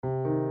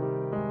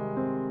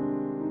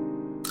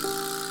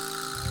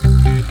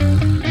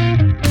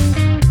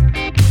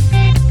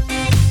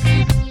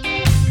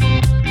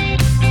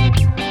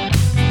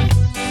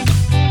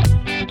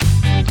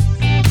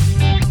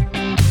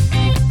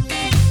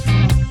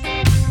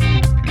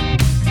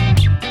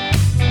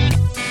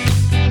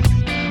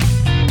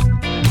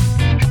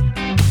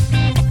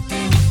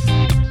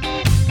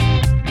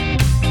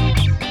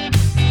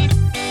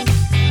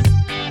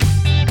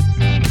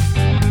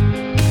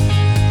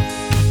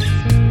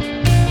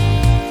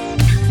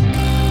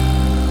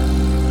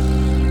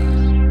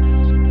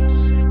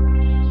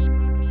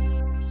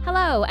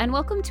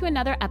welcome to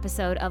another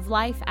episode of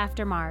Life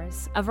After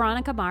Mars, a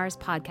Veronica Mars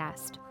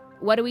podcast.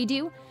 What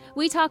do?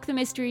 We talk the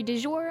mystery du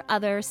jour,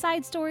 other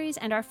side stories,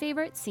 and our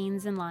favorite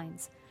scenes and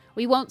lines.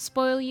 We won't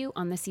spoil you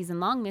on the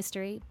season-long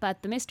mystery,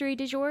 but the mystery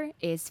du jour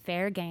is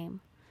fair game.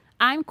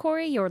 I'm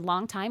Corey, your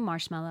longtime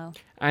marshmallow.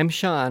 I'm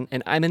Sean,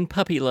 and I'm in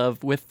puppy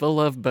love with the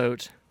Love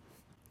Boat.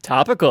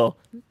 Topical.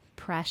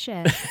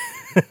 Precious.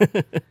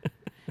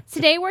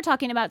 Today we're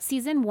talking about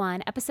Season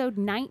 1, Episode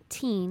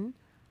 19,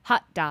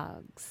 Hot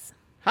Dogs.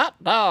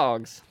 Hot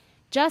dogs.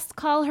 Just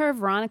call her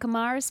Veronica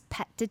Mars'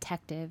 pet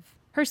detective.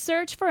 Her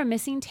search for a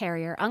missing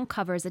terrier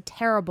uncovers a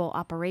terrible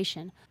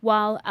operation,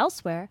 while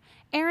elsewhere,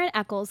 Aaron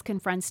Eccles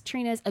confronts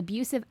Trina's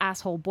abusive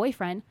asshole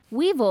boyfriend,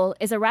 Weevil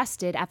is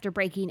arrested after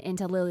breaking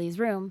into Lily's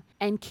room,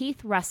 and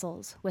Keith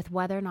wrestles with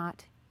whether or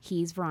not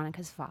he's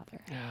Veronica's father.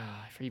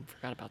 I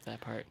forgot about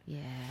that part. Yeah.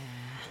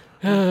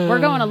 We're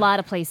going a lot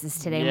of places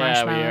today,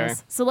 Yeah, we marshmallows.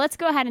 are. So let's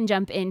go ahead and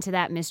jump into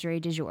that mystery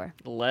du jour.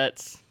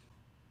 Let's...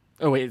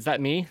 Oh, wait, is that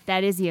me?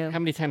 That is you. How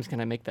many times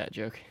can I make that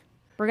joke?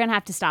 We're going to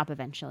have to stop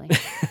eventually.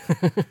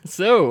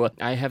 So,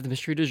 I have the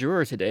mystery du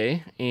jour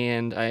today,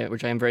 and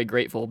which I am very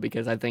grateful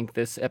because I think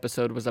this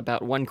episode was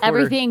about one quarter...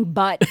 Everything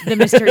but the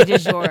mystery du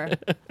jour.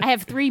 I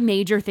have three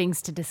major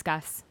things to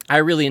discuss. I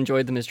really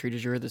enjoyed the mystery du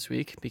jour this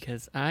week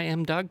because I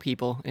am dog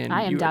people. And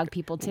I am dog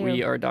people, too.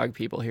 We are dog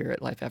people here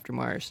at Life After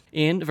Mars.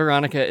 And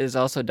Veronica is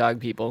also dog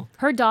people.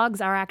 Her dogs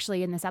are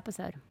actually in this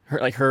episode.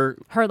 Her actual,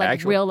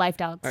 real life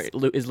dogs. All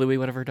right, is Louie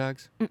one of her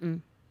dogs?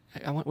 Mm-mm.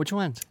 I want which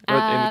ones?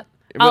 I'll-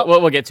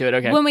 We'll get to it.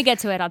 Okay. When we get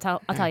to it, I'll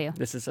tell you.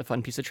 This is a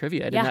fun piece of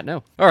trivia. I did Yeah. not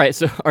know. All right,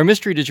 so our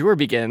mystery du jour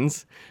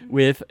begins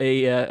with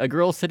a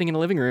girl sitting in a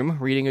living room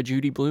reading a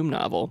Judy Blume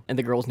novel, and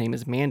the girl's name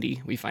is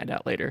Mandy, we find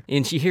out later.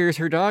 And she hears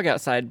her dog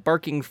outside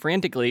barking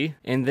frantically,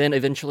 and then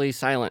eventually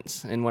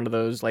silence in one of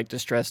those like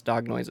distressed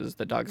dog noises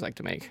that dogs like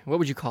to make. What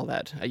would you call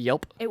that? A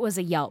yelp? It was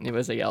a yelp. It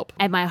was a yelp.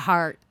 And my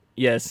heart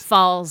Yes.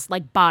 falls,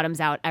 like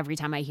bottoms out every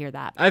time I hear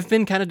that. I've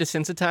been kind of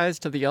desensitized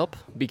to the yelp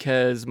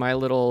because my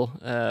little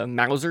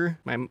Mauser,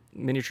 my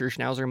miniature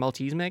Schnauzer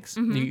Maltese mix,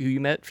 who you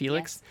met,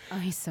 Felix. Yes. Oh,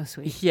 he's so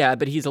sweet. Yeah,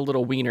 but he's a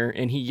little wiener,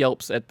 and he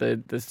yelps at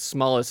the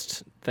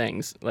smallest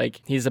things.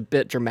 Like, he's a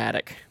bit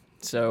dramatic,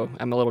 so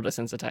I'm a little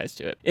desensitized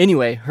to it.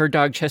 Anyway, her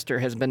dog Chester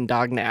has been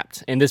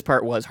dog-napped, and this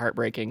part was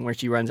heartbreaking, where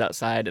she runs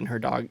outside, and her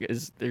dog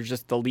there's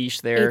just the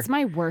leash there. It's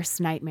my worst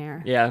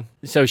nightmare. Yeah,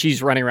 so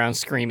she's running around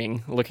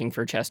screaming, looking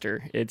for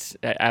Chester. It's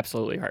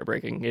absolutely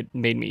heartbreaking. It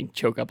made me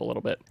choke up a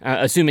little bit.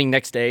 Assuming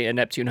next day at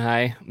Neptune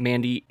High,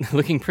 Mandy,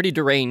 looking pretty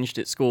deranged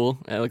at school.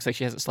 It looks like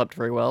she hasn't slept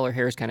very well. Her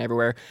hair's kind of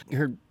everywhere.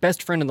 Her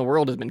best friend in the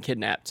world has been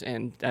kidnapped,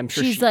 and I'm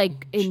sure She's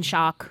like in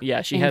shock.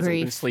 Yeah, she and hasn't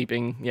grief. been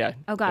sleeping. Yeah.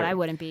 Oh, God, I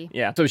wouldn't be.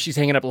 Yeah, so she's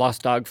hanging up lost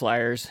dog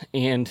flyers,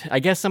 and I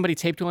guess somebody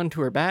taped one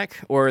to her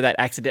back, or that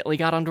accidentally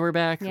got onto her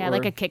back. Yeah, or...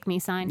 like a kick me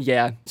sign.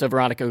 Yeah, so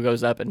Veronica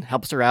goes up and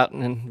helps her out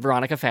in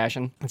Veronica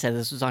fashion and says,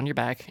 "This was on your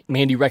back."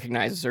 Mandy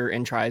recognizes her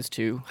and tries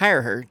to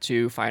hire her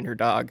to find her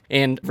dog.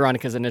 And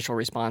Veronica's initial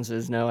response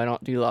is, "No, I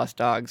don't do lost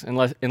dogs.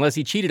 Unless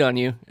he cheated on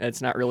you, it's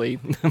not really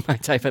my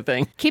type of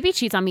thing." Kippy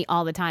cheats on me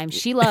all the time.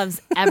 She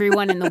loves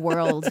everyone in the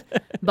world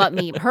but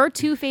me. Her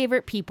two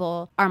favorite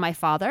people are my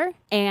father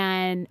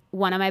and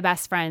one of my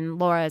best friend,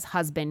 Laura's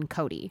husband,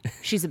 Cody.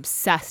 She's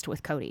obsessed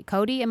with Cody.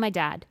 Cody and my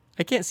dad.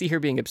 I can't see her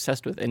being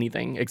obsessed with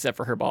anything except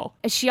for her ball.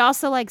 She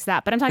also likes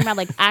that, but I'm talking about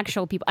like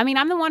actual people. I mean,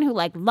 I'm the one who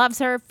like loves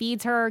her,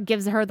 feeds her,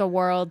 gives her the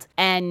world,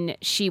 and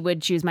she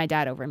would choose my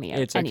dad over me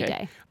It's any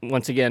okay. day.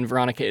 Once again,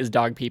 Veronica is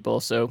dog people,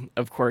 so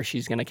of course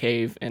she's going to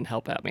cave and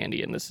help out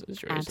Mandy in this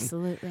situation.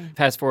 Absolutely.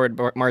 Fast forward,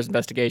 Mars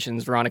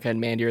Investigations, Veronica and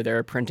Mandy are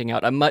there printing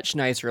out a much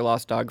nicer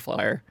lost dog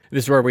flyer.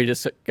 This is where we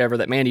discover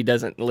that Mandy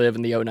doesn't live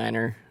in the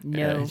 09er.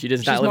 No. She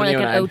does She's not live more in the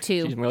like an 09.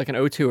 02. She's more like an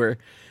 02er.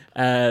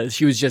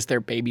 She was just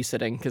there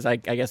babysitting because I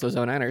guess those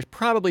 09ers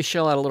probably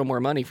shell out a little more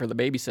money for the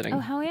babysitting. Oh,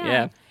 hell yeah.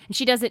 Yeah. And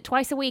she does it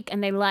twice a week,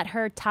 and they let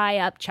her tie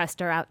up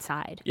Chester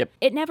outside. Yep.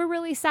 It never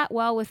really sat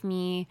well with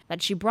me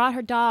that she brought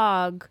her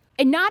dog,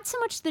 and not so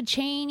much the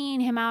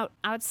chaining him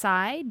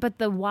outside, but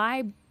the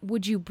why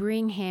would you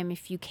bring him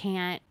if you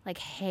can't, like,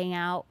 hang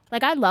out?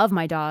 Like, I love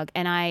my dog,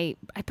 and I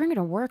bring her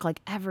to work, like,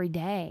 every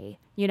day,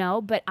 you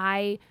know? But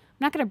I'm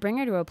not going to bring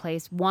her to a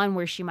place, one,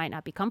 where she might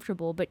not be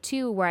comfortable, but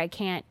two, where I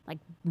can't, like,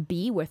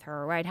 be with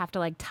her, where I'd have to,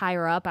 like, tie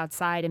her up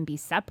outside and be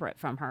separate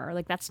from her.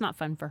 Like, that's not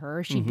fun for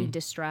her. She'd be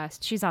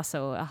distressed. She's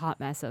also a hot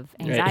mess of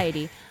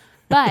anxiety.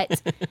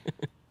 But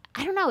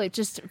I don't know. It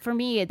just, for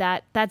me,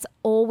 that's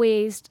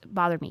always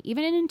bothered me.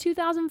 Even in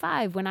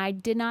 2005, when I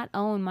did not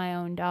own my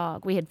own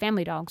dog. We had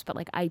family dogs, but,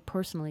 like, I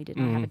personally did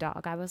not have a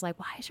dog. I was like,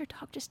 why is your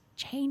dog just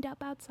chained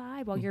up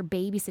outside while you're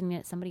babysitting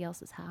at somebody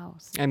else's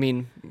house? I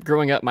mean,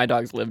 growing up, my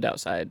dogs lived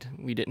outside.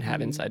 We didn't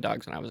have inside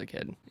dogs when I was a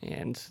kid.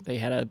 And they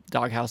had a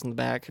dog house in the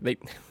back. We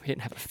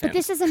didn't have a fence. But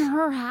this isn't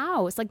her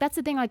house. Like, that's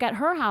the thing. Like, at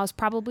her house,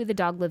 probably the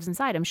dog lives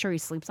inside. I'm sure he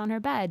sleeps on her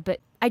bed. But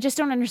I just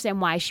don't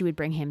understand why she would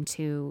bring him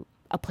to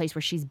a place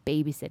where she's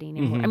babysitting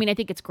anymore. I mean, I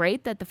think it's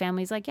great that the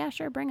family's like, yeah,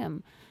 sure, bring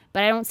him.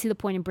 But I don't see the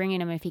point in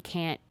bringing him if he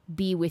can't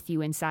be with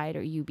you inside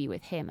or you be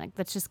with him. Like,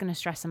 that's just going to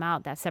stress him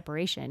out, that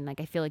separation. Like,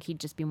 I feel like he'd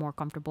just be more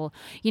comfortable.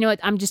 You know what?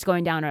 I'm just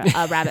going down a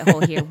rabbit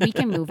hole here. We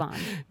can move on.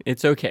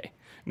 It's okay.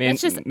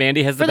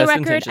 Mandy has the for the best record,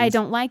 intentions. I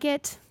don't like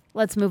it.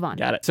 Let's move on.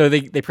 Got it. So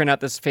they print out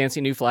this fancy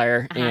new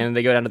flyer and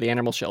they go down to the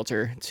animal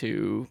shelter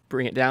to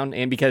bring it down.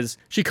 And because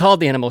she called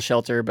the animal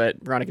shelter,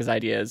 but Veronica's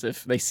idea is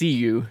if they see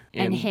you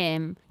and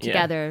him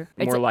together,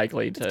 more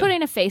likely to... It's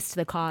putting a face to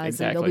the cause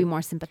Exactly. and they'll be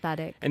more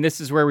sympathetic. And this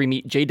is where we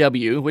meet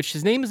JW, which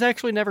his name is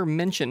actually never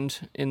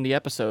mentioned in the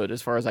episode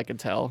as far as I could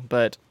tell.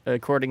 But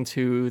according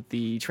to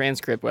the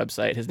transcript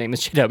website, his name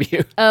is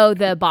JW. Oh,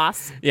 the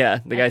boss.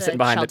 Yeah, the guy the sitting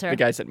behind shelter. the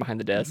guy sitting behind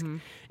the desk.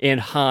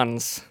 And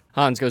Hans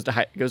goes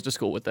to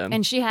school with them.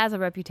 And she has a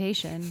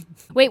reputation.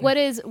 Wait, what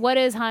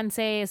does Han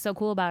say is so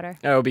cool about her?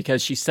 Oh,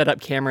 because she set up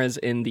cameras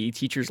in the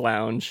teacher's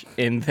lounge,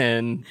 and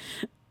then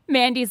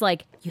Mandy's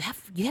like, you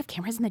have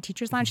cameras in the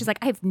teacher's lounge? She's like,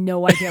 I have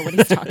no idea what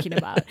he's talking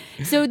about.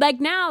 So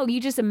like now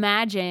you just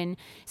imagine.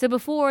 So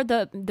before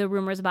the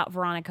rumors about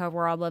Veronica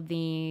were all of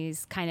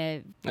these kind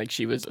of like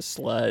she was a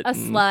slut.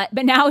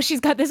 But now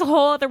she's got this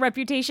whole other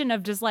reputation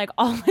of just like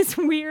all this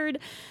weird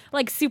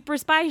like super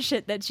spy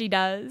shit that she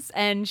does.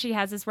 And she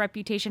has this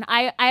reputation.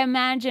 I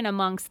imagine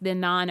amongst the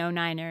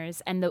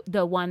non-09ers and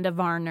the Wanda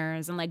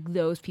Varners and like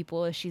those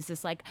people, she's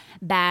this like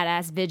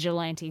badass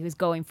vigilante who's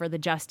going for the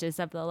justice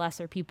of the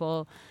lesser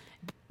people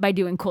by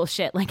doing cool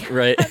shit. Like,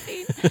 right.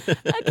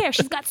 Okay,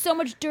 she's got so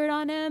much dirt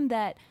on him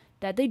that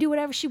they do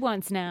whatever she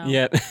wants now.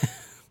 Yep.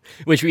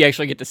 Which we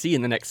actually get to see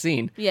in the next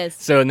scene.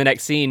 Yes. So in the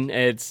next scene,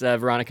 it's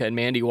Veronica and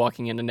Mandy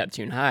walking into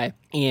Neptune High,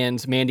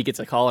 and Mandy gets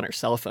a call on her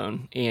cell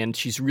phone, and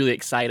she's really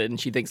excited, and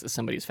she thinks that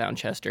somebody's found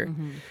Chester.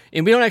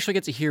 And we don't actually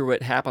get to hear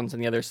what happens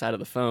on the other side of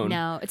the phone.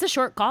 No, it's a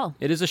short call.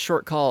 It is a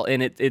short call,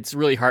 and it's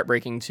really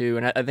heartbreaking, too.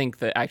 And I think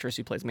the actress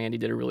who plays Mandy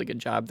did a really good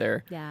job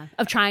there. Yeah,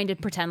 of trying to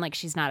pretend like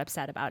she's not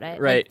upset about it.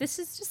 Right. Like,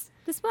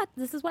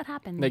 this is what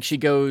happens. Like, she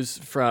goes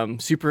from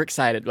super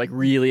excited, like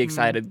really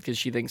excited because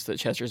she thinks that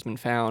Chester's been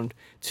found,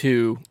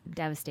 to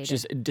devastated.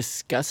 just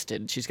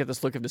disgusted. She's got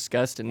this look of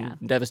disgust and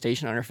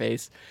devastation on her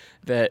face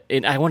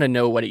and I want to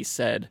know what he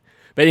said.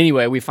 But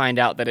anyway, we find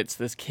out that it's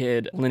this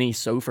kid, Lenny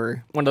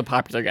Sofer, one of the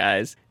popular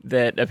guys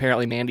that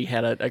apparently Mandy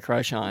had a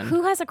crush on.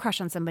 Who has a crush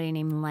on somebody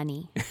named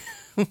Lenny?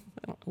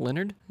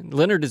 Leonard?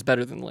 Leonard is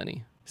better than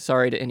Lenny.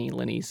 Sorry to any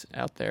Lennys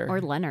out there. Or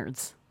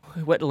Leonards.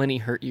 What Lenny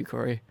hurt you,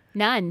 Corey?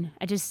 None.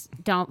 I just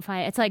don't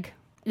find it's like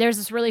there's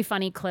this really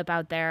funny clip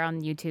out there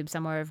on YouTube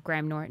somewhere of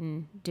Graham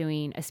Norton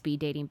doing a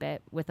speed dating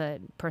bit with a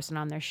person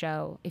on their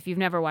show. If you've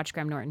never watched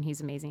Graham Norton,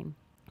 he's amazing.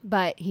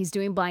 But he's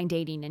doing blind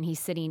dating and he's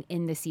sitting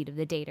in the seat of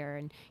the dater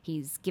and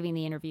he's giving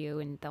the interview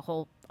and the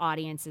whole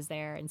audience is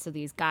there. And so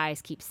these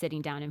guys keep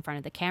sitting down in front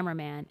of the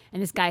cameraman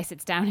and this guy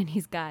sits down and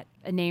he's got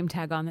a name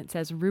tag on that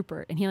says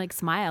Rupert and he like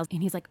smiles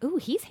and he's like, ooh,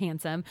 he's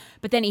handsome.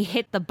 But then he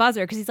hit the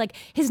buzzer because he's like,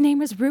 his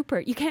name is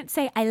Rupert. You can't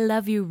say, I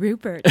love you,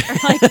 Rupert.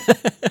 Or like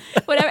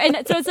whatever. And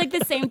so it's like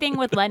the same thing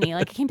with Lenny.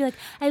 Like it can't be like,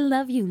 I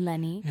love you,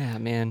 Lenny. Yeah,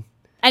 man.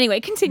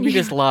 Anyway, continue. We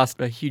just lost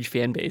a huge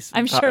fan base.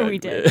 I'm sure we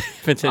did.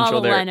 Potential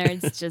all the there.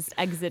 Leonards just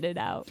exited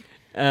out.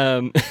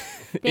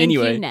 Thank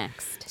you,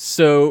 next.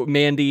 So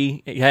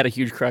Mandy had a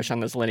huge crush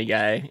on this Lenny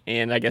guy,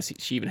 and I guess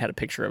she even had a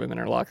picture of him in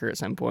her locker at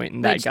some point,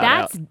 and that got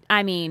out.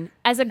 I mean,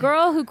 as a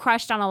girl who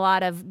crushed on a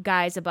lot of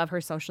guys above her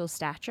social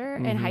stature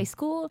in high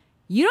school,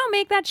 you don't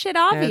make that shit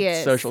obvious.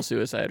 That's social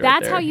suicide.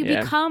 That's right how there. you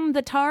become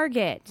the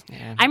target.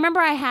 Yeah. I remember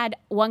I had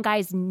one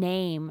guy's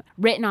name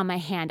written on my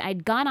hand.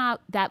 I'd gone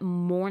out that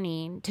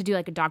morning to do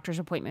like a doctor's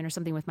appointment or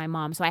something with my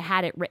mom. So I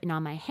had it written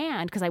on my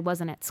hand because I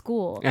wasn't at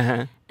school.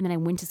 And then I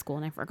went to school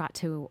and I forgot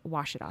to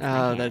wash it off my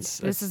hand.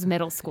 This is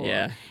middle school.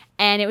 Yeah.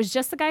 And it was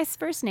just the guy's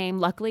first name.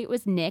 Luckily, it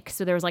was Nick.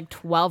 So there was like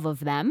 12 of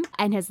them.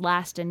 And his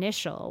last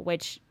initial,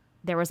 which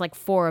there was like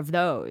 4 of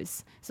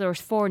those. So there was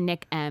 4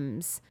 Nick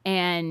M's.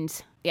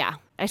 And yeah,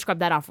 I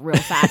scrubbed that off real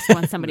fast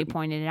when somebody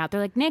pointed it out.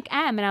 They're like, Nick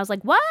M. And I was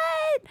like, what?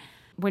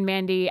 When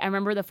Mandy, I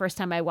remember the first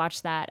time I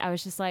watched that, I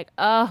was just like,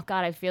 oh,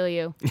 God, I feel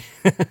you.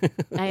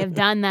 I have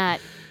done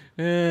that.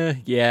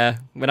 Yeah.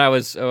 When I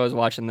was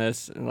watching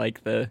this, and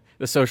like the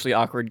socially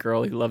awkward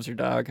girl who loves her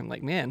dog, I'm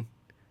like, man,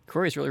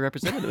 Corey's really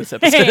represented this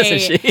episode, isn't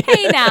she?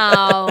 Hey,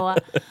 now.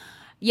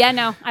 Yeah,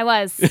 no, I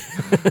was.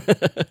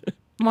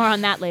 More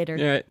on that later.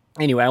 All right.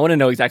 Anyway, I want to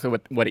know exactly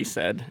what he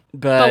said.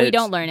 But we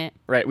don't learn it.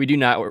 Right, we do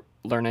not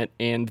learn it.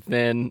 And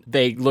then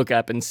they look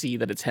up and see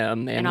that it's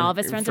him. And all of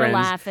his friends are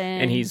laughing.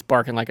 And he's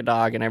barking like a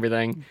dog and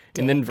everything.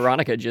 And then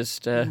Veronica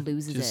just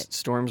loses it.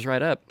 Storms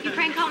right up. You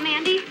prank call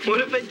Mandy? What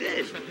if I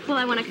did? Well,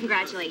 I want to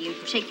congratulate you.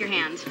 Shake your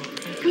hand.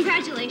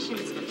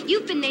 Congratulations.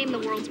 You've been named the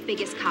world's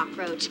biggest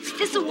cockroach.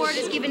 This award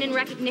is given in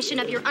recognition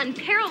of your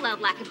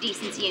unparalleled lack of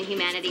decency and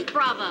humanity.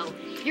 Bravo.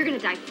 You're going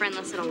to die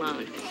friendless and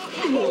alone.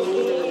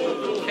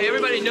 Hey,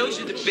 everybody knows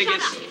you're the biggest.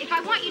 Shut up. If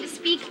I want you to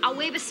speak, I'll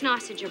wave a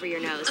sausage over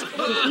your nose.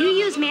 If you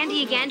use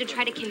Mandy again to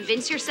try to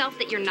convince yourself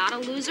that you're not a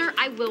loser,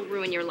 I will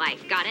ruin your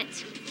life. Got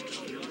it?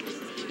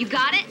 You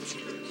got it?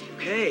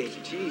 Okay,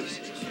 jeez.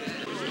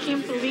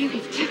 can't believe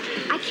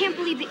it. I can't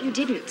believe that you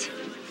didn't.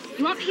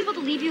 You want people to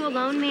leave you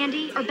alone,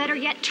 Mandy? Or better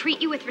yet,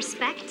 treat you with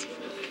respect?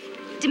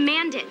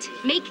 Demand it.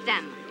 Make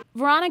them.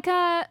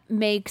 Veronica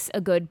makes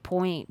a good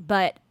point,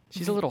 but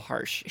She's a little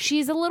harsh.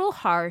 she's a little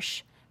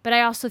harsh. But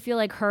I also feel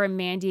like her and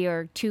Mandy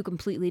are two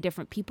completely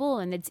different people,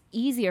 and it's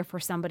easier for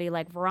somebody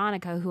like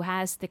Veronica, who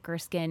has thicker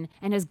skin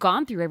and has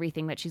gone through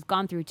everything that she's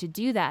gone through, to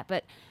do that.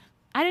 But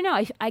I don't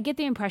know. I get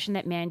the impression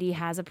that Mandy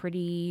has a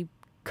pretty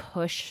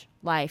cush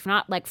life,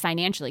 not like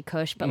financially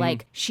cush, but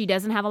like she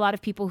doesn't have a lot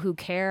of people who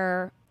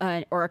care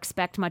or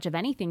expect much of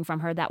anything from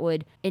her that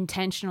would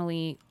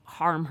intentionally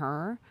harm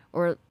her,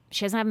 or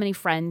she doesn't have many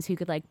friends who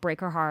could like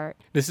break her heart.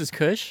 This is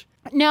Kush?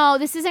 No,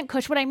 this isn't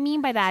cush. What I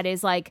mean by that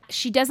is like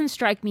she doesn't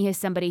strike me as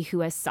somebody who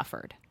has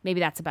suffered. Maybe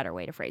that's a better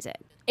way to phrase it.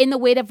 In the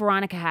way that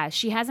Veronica has,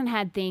 she hasn't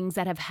had things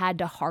that have had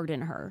to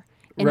harden her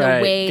in Right.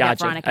 the way Gotcha.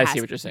 that Veronica I has.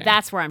 see what you're saying.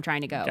 That's where I'm trying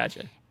to go.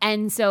 Gotcha.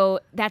 And so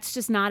that's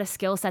just not a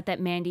skill set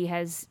that Mandy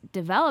has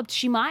developed.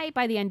 She might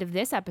by the end of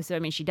this episode. I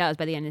mean, she does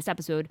by the end of this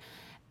episode.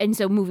 And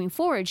so moving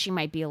forward, she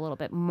might be a little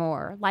bit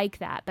more like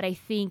that. But I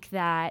think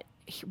that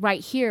right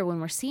here,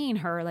 when we're seeing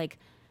her, like,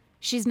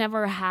 she's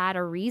never had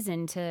a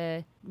reason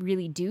to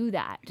really do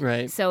that.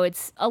 Right. So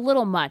it's a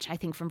little much, I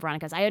think, from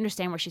Veronica's. I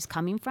understand where she's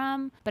coming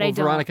from, but I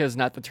don't. Veronica is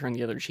not the turn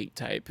the other cheek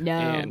type. No.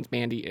 And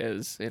Mandy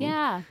is. And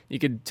Yeah. you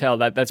could tell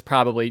that that's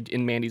probably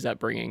in Mandy's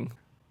upbringing.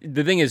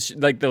 The thing is,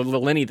 like the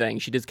Lenny thing,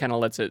 she just kind of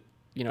lets it,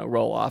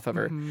 roll off of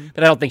her.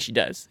 But I don't think she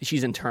does.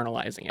 She's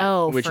internalizing it.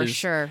 Oh, which for is,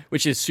 sure.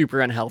 Which is super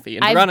unhealthy.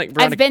 And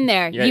I've been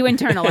there. Yeah. You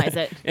internalize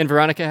it. And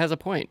Veronica has a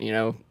point.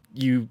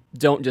 You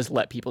don't just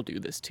let people do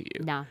this to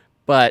you. No.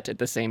 But at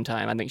the same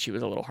time, I think she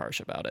was a little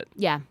harsh about it.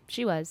 Yeah,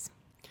 she was.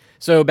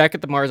 So back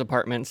at the Mars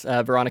apartments,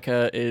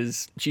 Veronica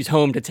she's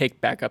home to take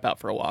Backup out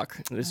for a walk.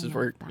 This is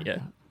where,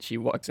 she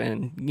walks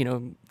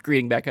in,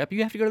 greeting Backup.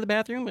 You have to go to the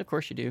bathroom? Of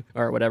course you do.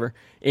 Or whatever.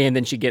 And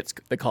then she gets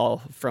the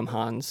call from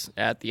Hans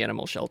at the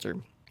animal shelter.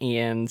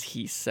 And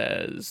he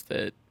says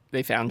that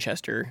they found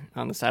Chester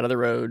on the side of the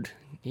road.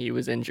 He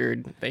was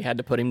injured. They had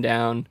to put him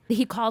down.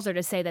 He calls her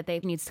to say that they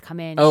needs to come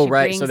in. Oh, she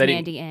right. Brings So he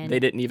Mandy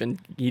didn't even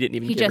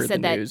give just her the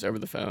said that- news over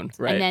the phone.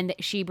 Right. And then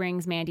she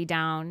brings Mandy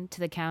down to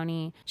the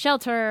county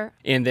shelter,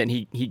 And then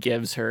he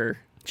gives her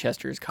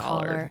Chester's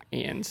collar.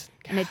 And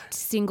a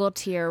single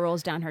tear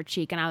rolls down her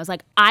cheek. And I was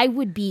like, I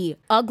would be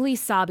ugly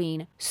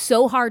sobbing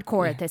so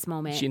hardcore at this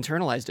moment. she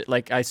internalized it.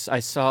 Like I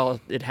saw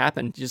it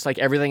happen, just like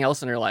everything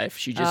else in her life.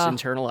 She just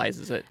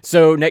internalizes it.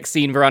 So next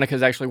scene,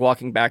 Veronica's actually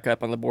walking back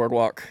up on the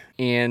boardwalk,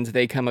 and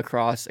they come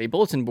across a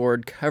bulletin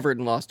board covered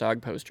in Lost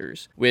Dog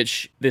posters.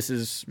 Which this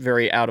is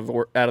very out of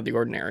the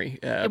ordinary.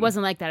 It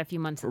wasn't like that a few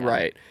months ago.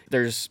 Right.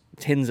 There's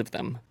tens of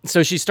them.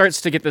 So she starts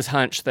to get this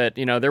hunch that,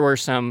 there were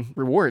some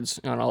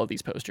rewards on all of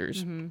these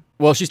posters. Mm-hmm.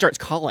 Well, she starts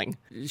calling.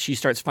 She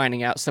starts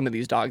finding out some of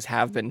these dogs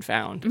have been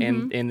found.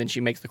 Mm-hmm. And then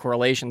she makes the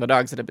correlation. The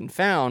dogs that have been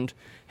found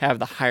have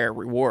the higher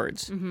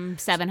rewards.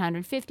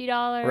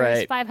 $750,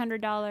 Right.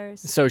 $500.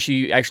 So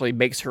she actually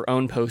makes her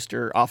own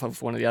poster off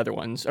of one of the other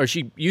ones. Or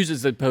she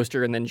uses the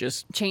poster and then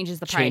just Changes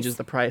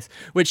the price.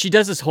 Which she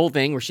does this whole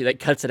thing where she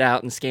cuts it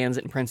out and scans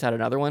it and prints out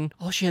another one.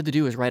 All she had to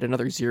do is write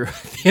another zero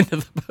at the end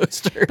of the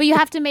poster. But you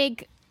have to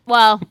make,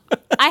 well,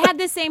 I had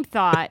the same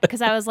thought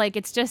because I was like,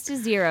 it's just a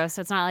zero.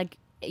 So it's not like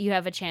you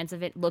have a chance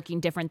of it looking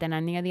different than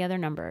any of the other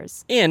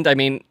numbers. And I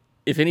mean,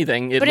 if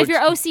anything, But if you're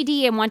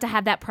OCD and want to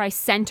have that price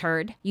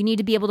centered, you need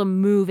to be able to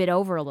move it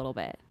over a little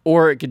bit.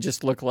 or it could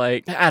just look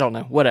like, I don't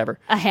know, whatever.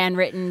 A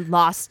handwritten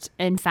lost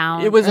and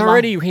found. It was or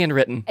already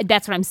handwritten.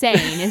 That's what I'm saying.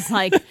 It's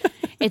like,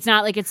 it's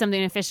not like it's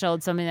something official.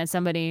 It's something that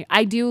somebody,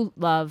 I do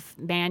love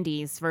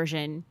Mandy's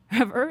version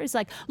of her. It's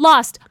like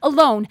lost,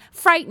 alone,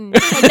 frightened.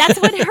 Like that's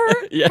what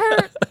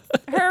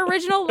her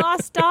original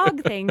lost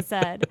dog thing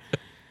said.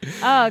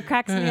 Oh, it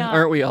cracks me up.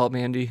 Aren't we all,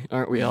 Mandy?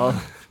 Aren't we all?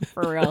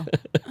 For real.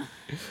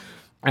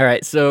 All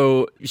right,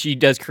 so she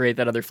does create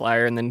that other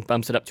flyer and then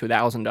bumps it up to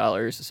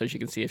 $1,000 so she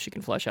can see if she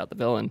can flesh out the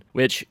villain,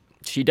 which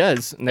she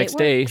does. Next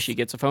day, works. she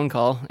gets a phone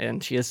call,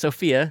 and she is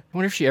Sophia. I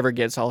wonder if she ever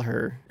gets all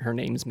her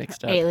names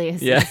mixed up.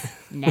 Aliases. Yeah.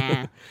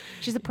 Nah.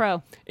 She's a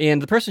pro.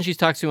 And the person she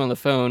talks to on the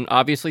phone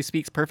obviously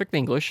speaks perfect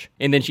English,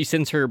 and then she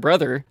sends her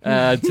brother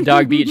to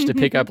Dog Beach to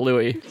pick up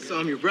Louie. So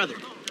I'm your brother.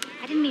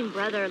 I didn't mean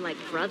brother like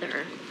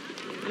brother.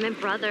 I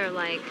meant brother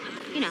like,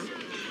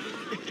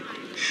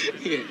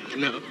 Yeah,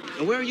 no.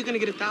 And where are you gonna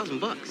get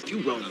 $1,000?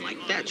 You rolling like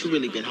that, you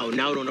really been holding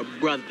out on a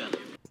brother.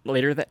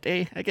 Later that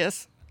day, I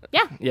guess.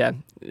 Yeah.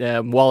 Yeah.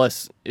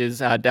 Wallace is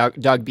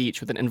Dog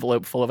Beach with an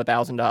envelope full of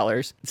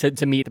 $1,000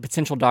 to meet the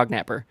potential dog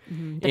napper.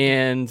 Mm-hmm.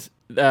 And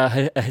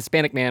a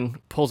Hispanic man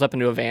pulls up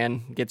into a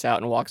van, gets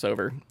out, and walks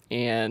over.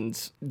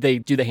 And they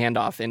do the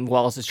handoff. And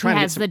Wallace is trying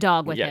to has the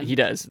dog with him. Yeah, he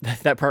does.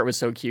 That part was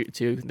so cute,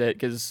 too.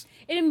 Because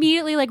It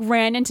immediately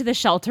ran into the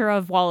shelter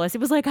of Wallace.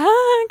 It was like, come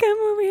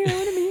over here,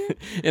 come here.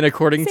 and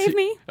according Save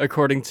me.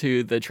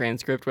 to the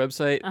transcript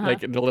website, like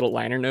the little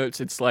liner notes,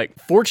 it's like,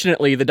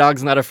 fortunately, the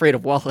dog's not afraid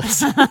of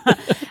Wallace.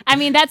 I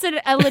mean, that's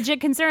a legit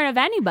concern of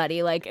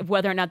anybody, like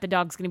whether or not the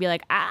dog's going to be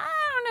like, I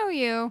don't know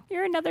you.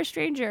 You're another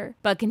stranger.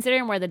 But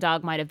considering where the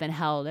dog might have been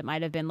held, it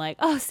might have been like,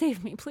 oh,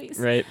 save me, please.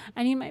 Right.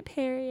 I need my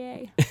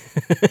Perrier.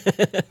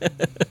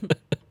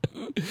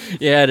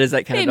 Yeah, it is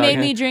that kind They of dog. made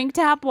me drink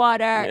tap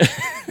water.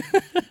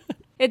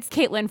 It's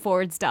Caitlin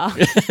Ford's dog.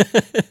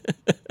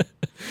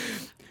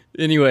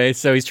 Anyway,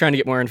 so he's trying to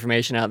get more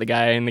information out of the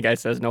guy, and the guy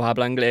says, no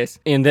habla inglés.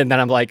 And then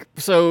I'm like,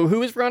 so who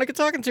was Veronica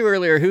talking to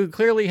earlier, who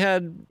clearly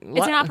had...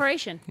 It's an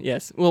operation.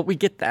 Yes. Well, we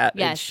get that.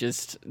 Yes. It's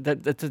just,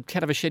 that's a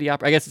kind of a shitty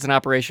I guess it's an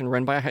operation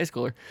run by a high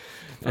schooler.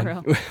 For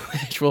real.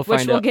 Which we'll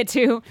find Which we'll out. get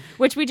to,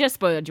 which we just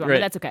spoiled you on, Right.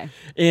 but that's okay.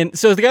 And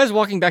so the guy's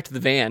walking back to the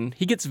van.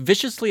 He gets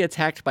viciously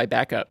attacked by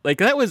backup. Like,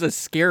 that was a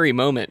scary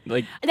moment.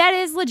 Like, That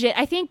is legit.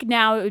 I think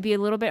now it would be a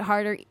little bit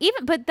harder.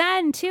 But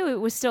then, too,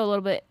 it was still a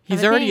little bit. he's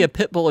of already thing. a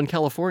pit bull in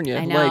California.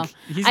 I know. Like,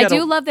 he's I got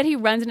do love that he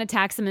runs and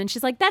attacks him, and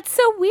she's like, "That's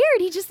so weird.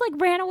 He just like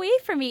ran away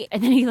from me."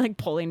 And then he's like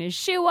pulling his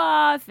shoe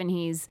off, and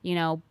he's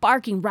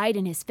barking right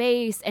in his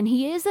face. And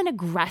he is an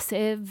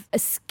aggressive, a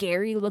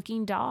scary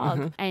looking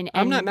dog. And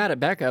I'm not mad at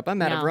backup. I'm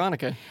mad at No.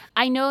 Veronica.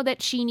 I know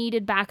that she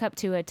needed backup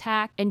to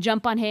attack and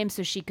jump on him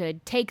so she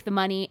could take the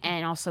money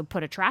and also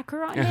put a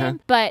tracker on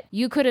him. But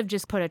you could have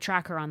just put a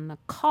tracker on the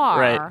car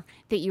Right.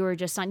 that you were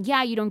just on.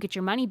 Yeah, you don't get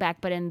your money back,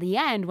 but in the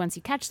end, once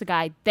you catch the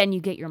guy, then you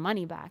get your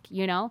money back,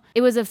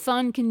 It was a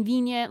fun,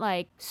 convenient,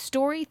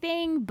 story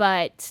thing,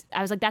 but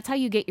I was like, that's how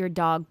you get your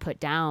dog put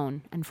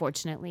down,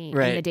 unfortunately.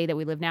 Right. In the day that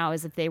we live now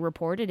is if they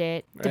reported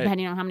it,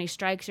 depending on how many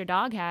strikes your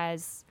dog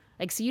has.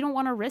 So you don't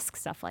want to risk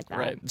stuff like that.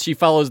 Right. She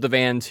follows the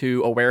van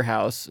to a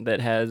warehouse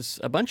that has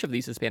a bunch of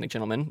these Hispanic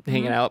gentlemen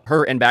hanging Mm-hmm. out.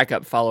 Her and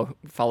backup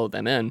follow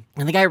them in.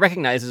 And the guy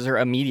recognizes her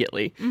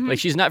immediately. Like,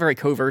 she's not very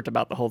covert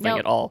about the whole thing Mm-hmm.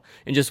 Nope. at all.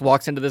 And just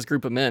walks into this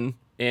group of men.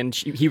 And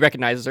he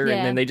recognizes her, and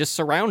Yeah. then they just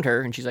surround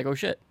her. And she's like, oh,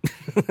 shit.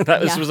 This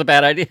Yeah. was a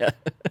bad idea.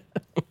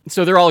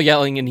 So they're all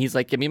yelling, and he's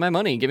like, give me my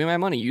money. Give me my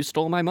money. You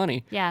stole my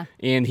money. Yeah.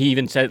 And he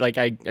even said,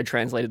 I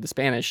translated the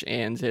Spanish,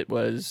 and it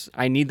was,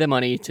 I need the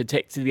money to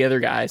take to the other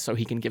guy so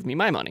he can give me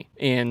my money.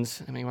 And,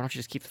 I mean, why don't you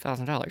just keep the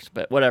 $1,000?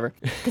 But whatever.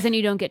 Because then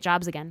you don't get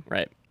jobs again.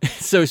 Right.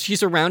 So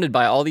she's surrounded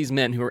by all these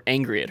men who are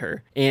angry at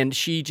her, and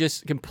she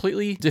just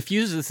completely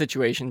diffuses the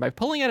situation by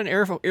pulling out an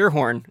air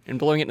horn and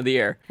blowing it into the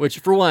air. Which,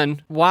 for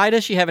one, why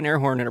does she have an air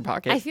horn in her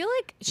pocket? I feel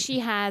like she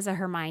has a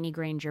Hermione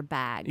Granger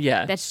bag.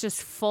 Yeah. That's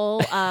just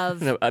full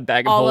of A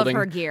bag of all holding. of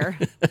her gear.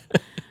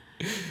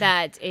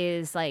 That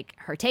is like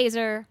her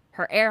taser,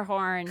 her air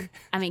horn.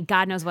 I mean,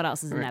 God knows what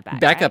else is in that bag.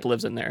 Backup right?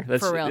 lives in there.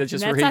 That's For real. That's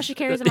just That's where how she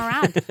carries them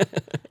around.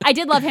 I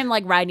did love him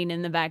riding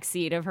in the back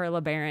seat of her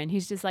LeBaron.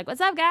 He's just like,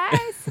 "What's up,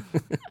 guys?"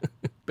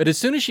 But as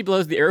soon as she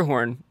blows the air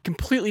horn,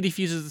 completely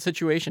diffuses the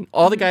situation.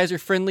 All the guys are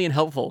friendly and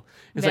helpful.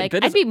 It's Like,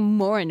 that I'd is, be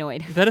more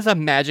annoyed. that is a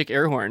magic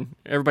air horn.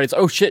 Everybody's,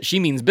 oh shit, she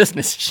means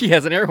business. She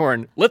has an air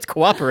horn. Let's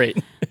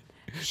cooperate.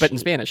 But in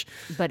Spanish.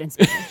 But in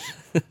Spanish.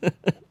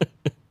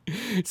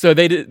 So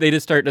they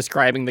just start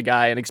describing the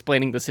guy and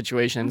explaining the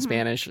situation in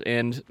Spanish.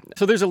 And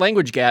so there's a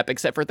language gap,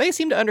 except for they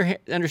seem to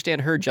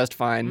understand her just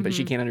fine, but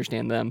she can't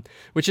understand them,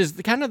 which is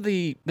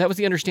that was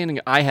the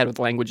understanding I had with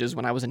languages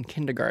when I was in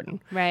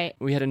kindergarten. Right.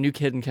 We had a new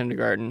kid in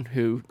kindergarten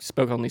who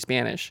spoke only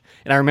Spanish.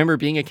 And I remember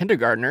being a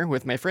kindergartner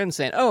with my friends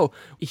saying, oh,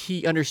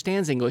 he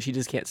understands English, he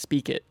just can't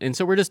speak it. And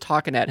so we're just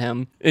talking at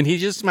him, and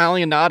he's just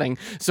smiling and nodding.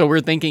 So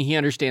we're thinking he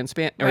understands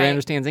Right.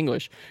 understands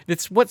English.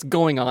 It's what's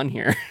going on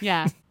here.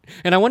 Yeah.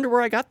 And I wonder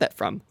where I got that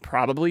from.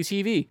 Probably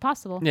TV.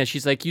 Possible. Yeah,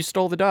 she's like, you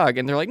stole the dog.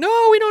 And they're like,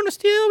 no, we don't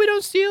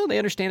steal. They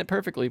understand it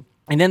perfectly.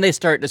 And then they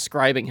start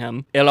describing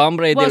him. El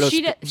hombre de Well, los...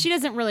 she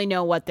doesn't really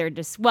know what they're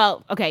just.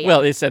 Well, okay. Yeah.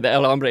 Well, they said the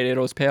el hombre de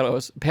los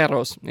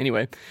perros.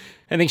 Anyway,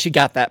 I think she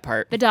got that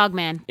part. The dog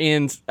man.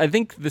 And I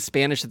think the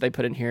Spanish that they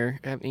put in here,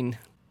 I mean,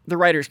 the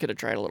writers could have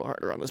tried a little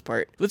harder on this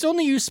part. Let's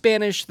only use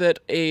Spanish that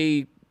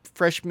a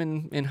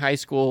freshman in high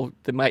school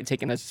that might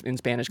take in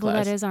Spanish Well,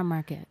 class. that is our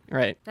market.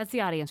 Right. That's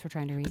the audience we're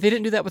trying to reach. But they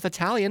didn't do that with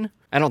Italian,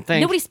 I don't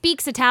think. Nobody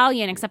speaks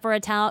Italian except for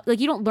Italian.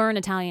 Like, you don't learn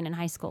Italian in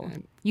high school.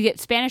 You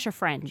get Spanish or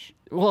French.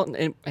 Well,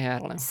 I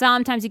don't know.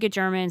 Sometimes you get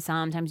German.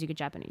 Sometimes you get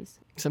Japanese.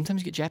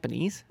 Sometimes you get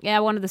Japanese. Yeah,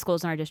 one of the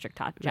schools in our district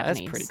taught Yeah, that's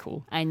Japanese. pretty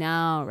cool. I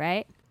know,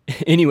 right?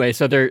 Anyway,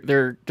 so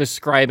they're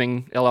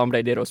describing El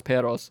hombre de los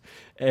perros,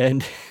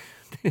 and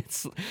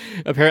it's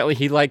apparently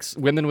he likes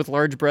women with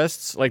large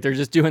breasts. Like, they're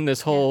just doing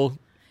this whole...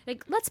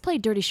 Like, let's play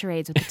dirty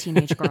charades with a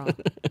teenage girl.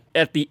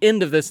 At the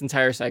end of this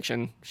entire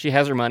section, she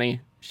has her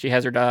money, she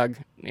has her dog,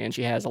 and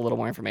she has a little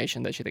more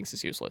information that she thinks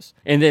is useless.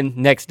 And then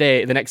the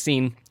next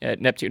scene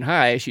at Neptune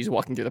High, she's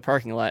walking through the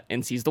parking lot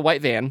and sees the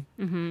white van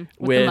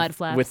With the mud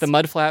flaps. with the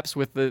mud flaps,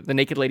 with the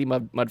naked lady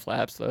mud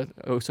flaps, the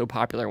oh so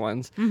popular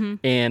ones,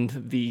 and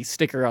the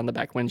sticker on the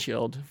back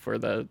windshield for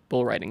the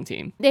bull riding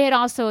team. They had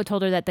also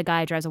told her that the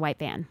guy drives a white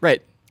van.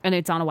 Right. And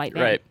it's on a white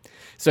van. Right.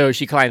 So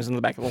she climbs in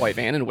the back of a white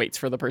van and waits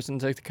for the person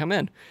to come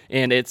in.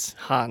 And it's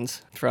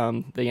Hans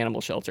from the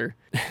animal shelter.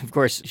 Of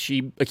course,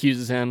 she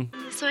accuses him.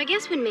 So I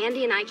guess when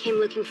Mandy and I came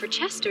looking for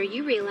Chester,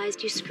 you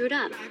realized you screwed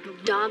up.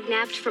 Dog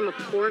napped from a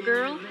poor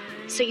girl?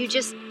 So you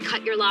just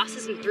cut your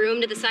losses and threw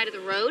him to the side of the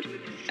road?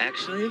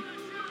 Actually,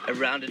 I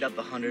rounded up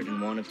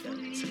 101 of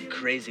them. Some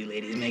crazy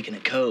lady's making a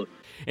coat.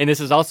 And this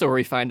is also where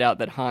we find out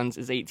that Hans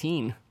is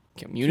 18.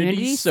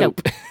 Community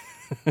soap.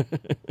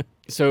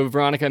 So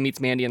Veronica meets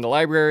Mandy in the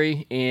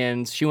library,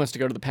 and she wants to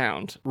go to the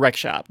pound wreck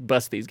shop,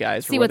 bust these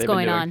guys. See what's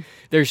going on.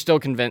 They're still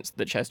convinced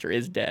that Chester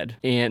is dead,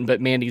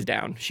 but Mandy's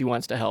down. She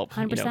wants to help.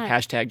 100%.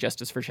 Hashtag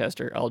justice for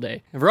Chester all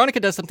day. Veronica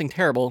does something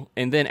terrible,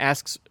 and then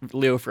asks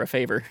Leo for a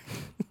favor,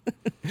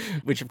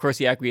 which of course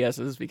he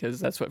acquiesces because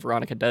that's what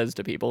Veronica does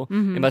to people.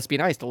 Mm-hmm. It must be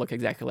nice to look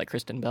exactly like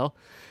Kristen Bell.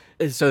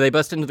 So they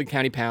bust into the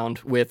county pound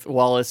with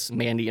Wallace,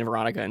 Mandy, and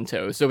Veronica in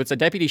tow. So it's a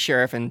deputy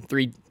sheriff and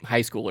 3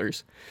 high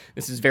schoolers.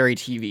 This is very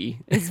TV.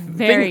 It's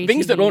very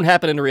Things that TV. won't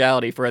happen in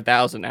reality for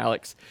 1,000,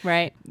 Alex.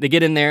 Right. They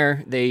get in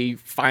there, they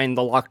find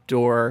the locked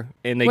door,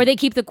 and Where they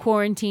keep the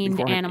quarantined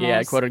animals.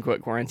 Yeah, quote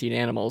unquote quarantined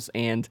animals.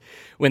 And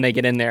when they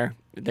get in there,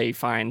 they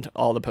find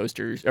all the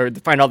posters, or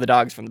they find all the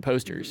dogs from the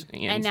posters.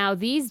 And now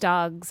these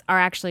dogs are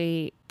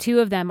actually, 2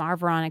 of them are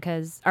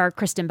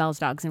Kristen Bell's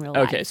dogs in real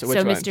life. Okay, so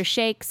which ones? Mr.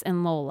 Shakes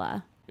and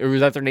Lola. Or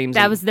was that their names?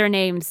 That was their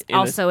names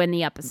also in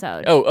the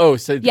episode.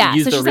 So yeah, they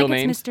used so their she's real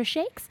like, names? it's Mr.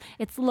 Shakes,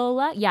 it's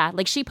Lola. Yeah,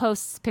 like she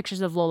posts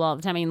pictures of Lola all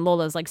the time. I mean,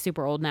 Lola's like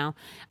super old now.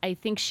 I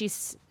think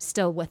she's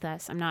still with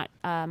us. I'm not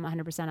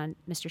 100% on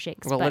Mr.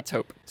 Shakes. Well, but let's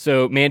hope.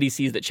 So Mandy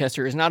sees that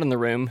Chester is not in the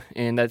room,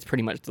 and that's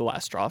pretty much the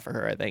last straw for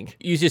her, I think.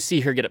 You just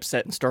see her get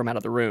upset and storm out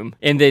of the room,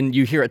 and then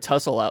you hear a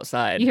tussle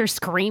outside. You hear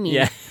screaming.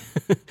 Yeah.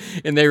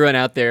 And they run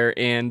out there,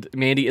 and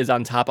Mandy is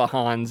on top of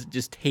Hans,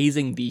 just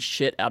tasing the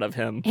shit out of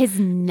him. His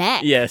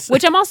neck. Yes.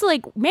 Which I'm also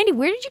like, Mandy,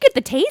 where did you get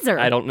the taser?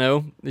 I don't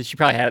know. She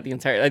probably had it the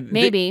entire...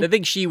 Maybe. I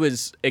think she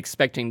was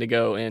expecting to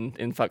go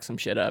and fuck some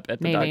shit up at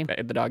the Maybe.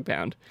 at the dog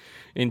pound.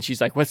 And she's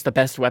like, what's the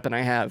best weapon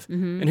I have?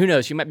 And who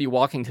knows? She might be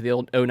walking to the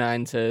old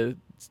 09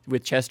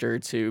 with Chester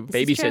to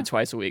This is true. babysit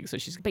twice a week. So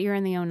she's... But you're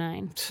in the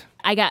 09.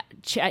 I got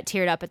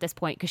teared up at this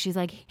point because she's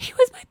like, he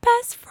was my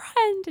best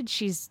friend. And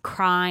she's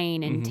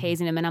crying and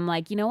tasing him. And I'm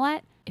like, you know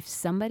what? If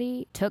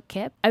somebody took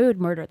Kip, I would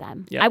murder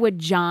them. Yep. I would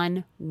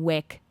John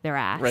Wick their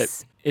ass.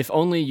 Right. If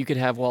only you could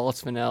have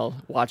Wallace Fennell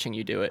watching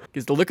you do it.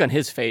 Because the look on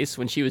his face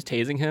when she was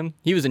tasing him,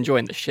 he was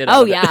enjoying the shit out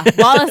Oh, of yeah. it.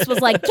 Wallace was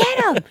like,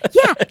 get him.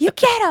 Yeah, you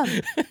get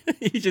him.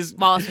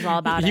 Wallace was all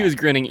about it. He was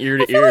grinning ear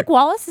to I feel ear. like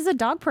Wallace is a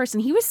dog person.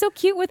 He was so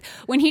cute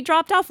when he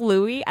dropped off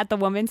Louie at the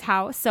woman's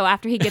house. So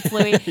after he gets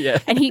Louie Yeah.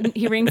 and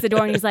he rings the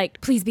door and he's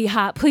like, please be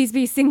hot, please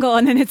be single.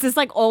 And then it's this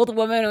like old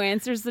woman who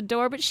answers the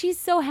door, but she's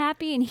so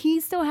happy and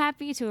he's so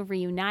happy to have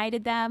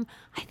reunited them.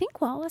 I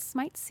think Wallace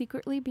might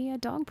secretly be a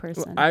dog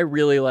person. I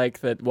really like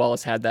that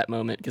Wallace had that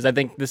moment because I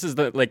think this is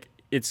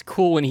it's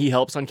cool when he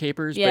helps on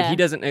capers, but Yeah. he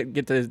doesn't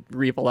get to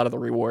reap a lot of the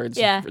rewards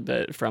Yeah.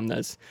 from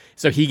this.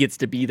 So he gets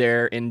to be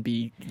there and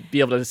be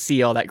able to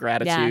see all that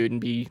gratitude and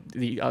be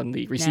on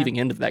the receiving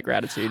end of that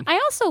gratitude. I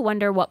also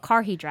wonder what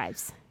car he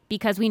drives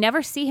because we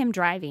never see him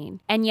driving.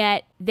 And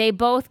yet they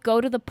both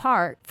go to the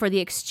park for the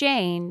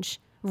exchange.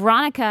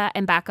 Veronica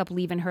and Backup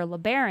leaving her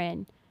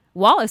LeBaron.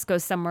 Wallace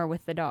goes somewhere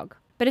with the dog.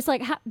 But it's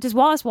like, does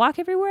Wallace walk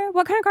everywhere?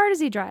 What kind of car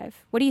does he drive?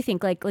 What do you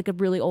think? Like a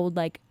really old,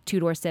 like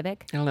 2-door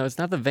Civic? I don't know. It's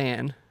not the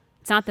van.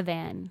 It's not the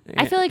van.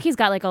 I feel like he's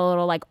got like a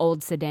little like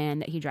old sedan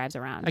that he drives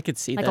around. I could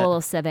see like that. a little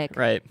Civic.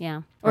 Right.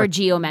 Yeah. Or a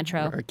Geo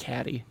Metro. Or a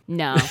caddy.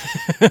 No.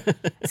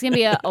 It's going to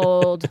be an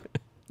old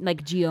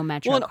like Geo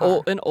Metro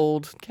car. An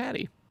old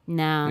caddy.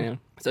 No. Yeah.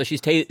 So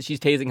she's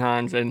tasing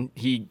Hans, and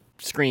he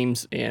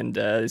screams and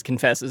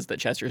confesses that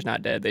Chester's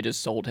not dead. They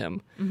just sold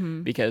him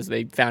because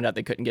they found out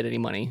they couldn't get any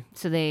money.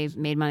 So they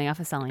made money off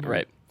of selling him.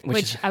 Right.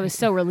 Which I was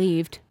so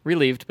relieved.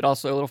 Relieved, but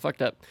also a little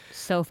fucked up.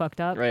 So fucked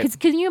up. Right. Because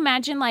can you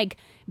imagine like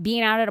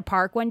being out at a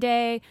park one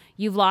day,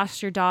 you've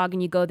lost your dog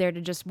and you go there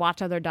to just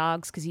watch other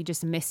dogs because you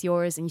just miss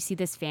yours, and you see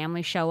this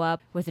family show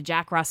up with a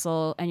Jack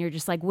Russell and you're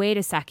just like, wait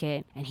a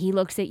second. And he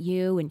looks at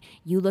you and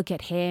you look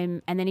at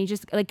him, and then he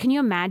just like, can you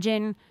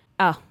imagine?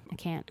 Oh, I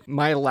can't.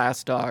 My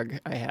last dog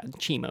I had,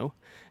 Chimo.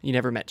 You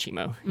never met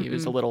Chimo. He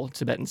was a little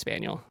Tibetan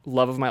Spaniel.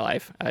 Love of my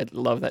life. I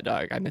love that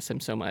dog. I miss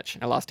him so much.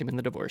 I lost him in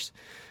the divorce,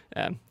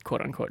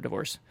 quote unquote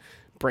divorce,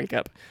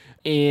 breakup.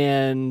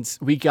 And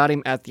we got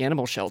him at the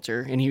animal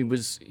shelter, and he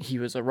was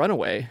a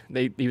runaway.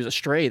 He was a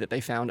stray that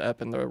they found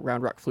up in the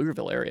Round Rock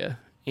Pflugerville area.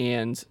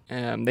 And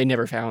they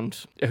never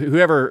found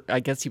whoever. I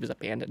guess he was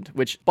abandoned,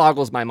 which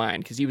boggles my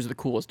mind because he was the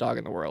coolest dog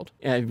in the world.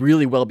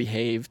 Really well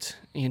behaved,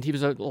 and he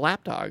was a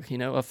lap dog,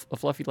 a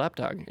fluffy lap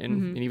dog,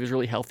 and he was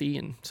really healthy.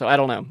 And so I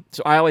don't know.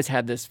 So I always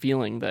had this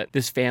feeling that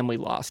this family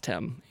lost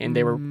him, and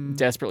they were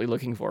desperately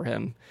looking for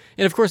him.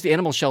 And of course, the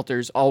animal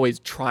shelters always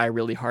try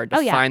really hard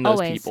to find those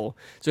always. people.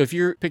 So if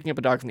you're picking up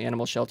a dog from the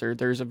animal shelter,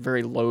 there's a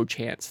very low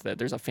chance that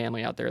there's a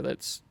family out there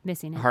that's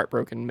Missing him.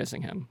 heartbroken,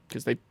 missing him,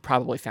 because they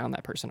probably found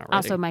that person already.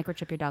 Also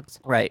microchip your dogs.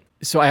 Right.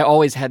 So I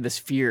always had this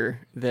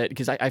fear that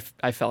because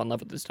I fell in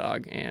love with this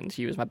dog, and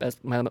he was my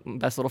best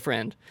little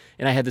friend,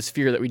 and I had this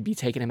fear that we'd be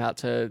taking him out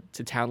to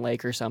Town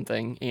Lake or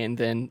something, and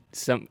then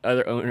some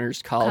other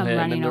owners call Come him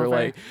running and they're over.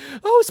 like,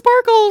 "Oh,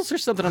 Sparkles" or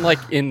something. I'm like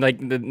in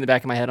the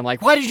back of my head, I'm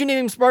like, "Why did you name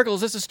him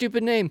Sparkles? That's a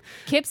stupid name."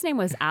 Kip's name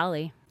was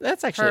Allie.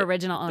 That's actually her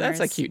original owners.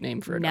 That's a cute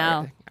name for a No.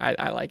 dog.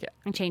 I like it.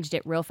 I changed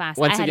it real fast.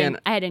 Once I again-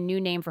 had a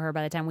new name for her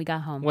by the time we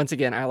got home. Once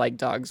again, I like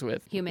dogs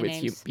with Human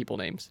names. people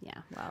names.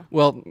 Yeah, well.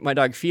 Well, my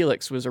dog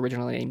Felix was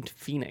originally named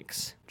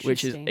Phoenix,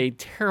 which is Interesting. a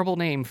terrible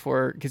name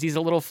because he's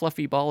a little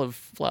fluffy ball of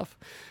fluff,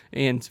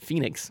 and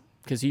Phoenix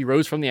because he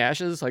rose from the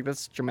ashes. Like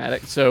that's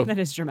dramatic. So That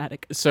is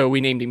dramatic. So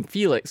we named him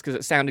Felix because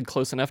it sounded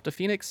close enough to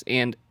Phoenix,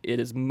 and it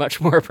is much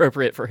more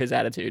appropriate for his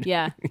attitude.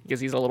 Yeah. because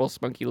he's a little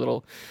spunky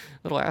little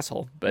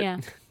asshole. But Yeah,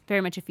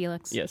 very much a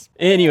Felix. yes.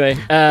 Anyway,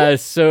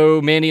 so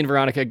Mandy and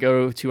Veronica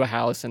go to a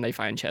house and they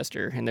find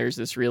Chester, and there's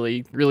this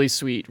really, really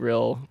sweet,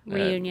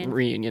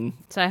 reunion.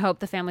 So I hope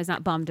the family's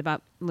not bummed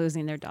about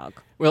losing their dog.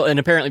 Well, and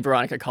apparently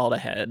Veronica called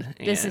ahead.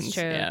 This and, is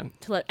true. Yeah.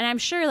 And I'm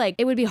sure like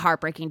it would be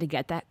heartbreaking to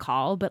get that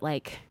call, but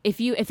like if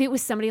it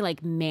was somebody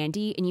like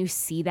Mandy and you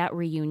see that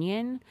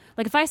reunion,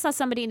 like if I saw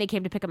somebody and they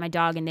came to pick up my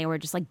dog and they were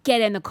just like,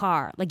 get in the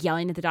car, like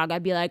yelling at the dog,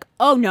 I'd be like,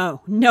 oh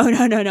no.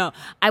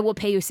 I will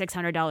pay you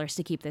 $600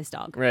 to keep this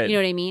dog. Right. You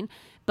know what I mean?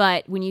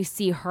 But when you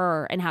see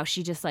her and how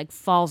she just like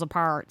falls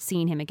apart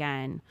seeing him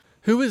again.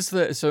 Who was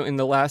so in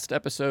the last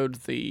episode,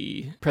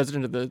 the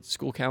president of the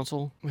school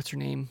council? What's her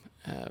name?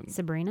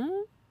 Sabrina?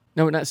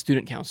 No, not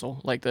student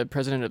council. Like the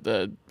president of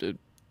the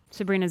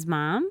Sabrina's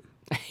mom?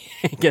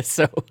 I guess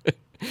so.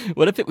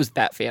 What if it was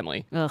that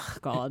family? Ugh,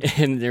 God.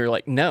 And they're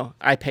like, no,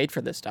 I paid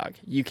for this dog.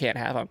 You can't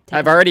have him.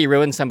 I've already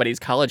ruined somebody's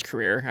college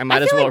career. I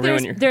might I as feel well like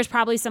ruin your... there's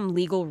probably some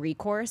legal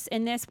recourse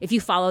in this. If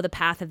you follow the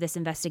path of this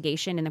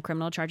investigation and the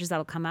criminal charges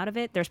that'll come out of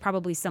it, there's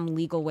probably some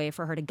legal way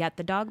for her to get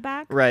the dog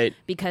back. Right.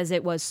 Because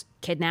it was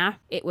kidnapped,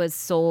 it was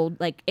sold,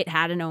 like it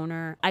had an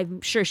owner.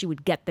 I'm sure she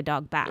would get the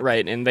dog back.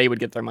 Right, and they would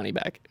get their money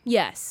back.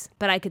 Yes,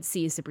 but I could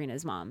see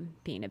Sabrina's mom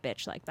being a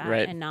bitch like that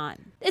Right. and not.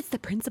 It's the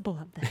principle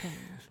of the thing.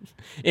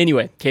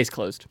 Anyway, case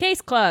closed.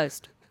 Case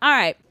closed. All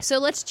right, so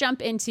let's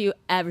jump into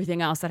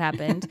everything else that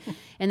happened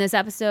in this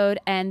episode,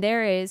 and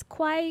there is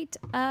quite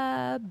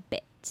a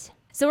bit.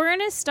 So we're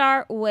going to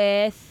start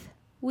with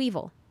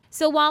Weevil.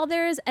 So while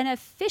there's an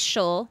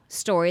official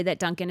story that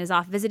Duncan is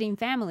off visiting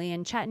family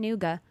in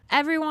Chattanooga,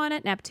 everyone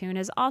at Neptune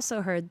has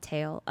also heard the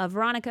tale of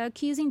Veronica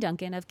accusing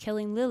Duncan of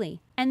killing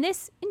Lily, and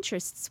this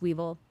interests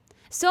Weevil.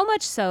 So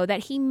much so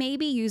that he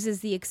maybe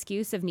uses the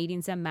excuse of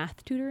needing some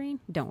math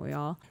tutoring, don't we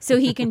all? So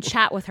he can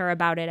chat with her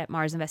about it at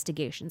Mars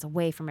Investigations,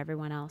 away from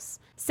everyone else.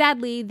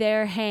 Sadly,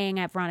 their hang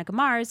at Veronica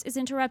Mars is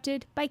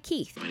interrupted by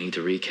Keith. I need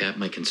to recap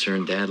my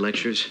concerned dad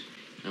lectures.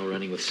 No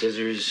running with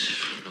scissors,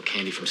 no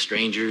candy from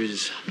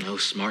strangers, no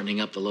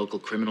smartening up the local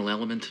criminal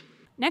element.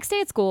 Next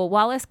day at school,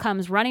 Wallace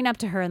comes running up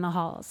to her in the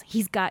halls.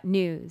 He's got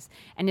news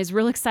and is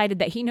real excited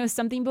that he knows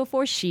something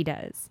before she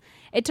does.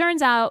 It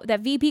turns out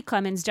that VP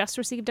Clemens just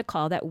received a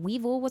call that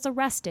Weevil was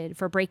arrested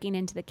for breaking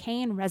into the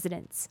Kane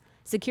residence.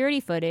 Security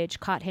footage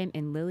caught him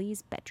in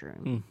Lily's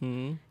bedroom.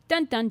 Mm-hmm.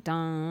 Dun, dun,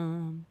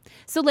 dun.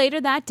 So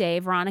later that day,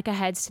 Veronica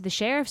heads to the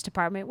sheriff's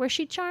department where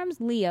she charms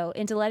Leo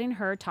into letting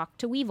her talk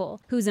to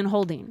Weevil, who's in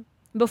holding.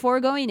 Before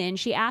going in,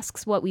 she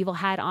asks what Weevil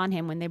had on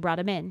him when they brought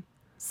him in.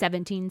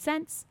 17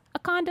 cents, a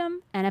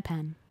condom, and a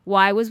pen.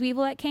 Why was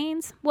Weevil at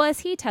Kane's? Well,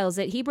 as he tells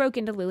it, he broke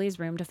into Lily's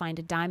room to find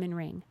a diamond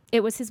ring.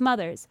 It was his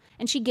mother's,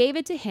 and she gave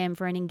it to him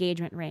for an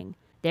engagement ring.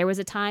 There was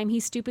a time he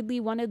stupidly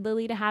wanted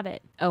Lily to have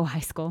it. Oh, high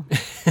school.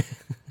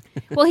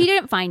 Well, he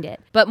didn't find it,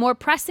 but more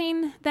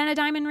pressing than a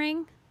diamond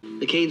ring?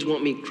 The Canes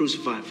want me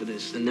crucified for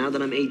this, and now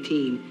that I'm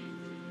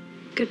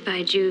 18,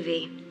 Goodbye,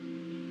 Juvie.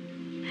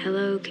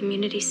 Hello,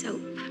 community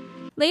soap.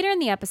 Later in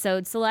the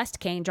episode, Celeste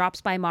Kane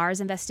drops by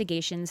Mars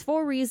Investigations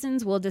for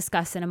reasons we'll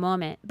discuss in a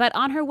moment. But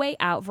on her way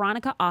out,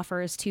 Veronica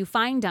offers to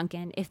find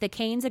Duncan if the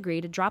Kanes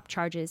agree to drop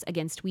charges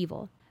against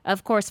Weevil.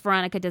 Of course,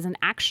 Veronica doesn't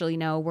actually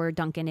know where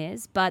Duncan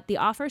is, but the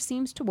offer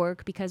seems to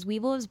work because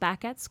Weevil is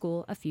back at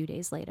school a few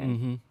days later.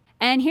 Mm-hmm.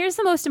 And here's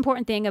the most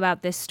important thing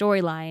about this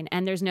storyline,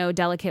 and there's no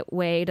delicate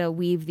way to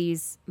weave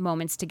these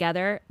moments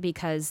together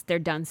because they're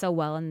done so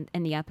well in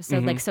the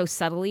episode, like so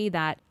subtly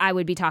that I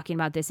would be talking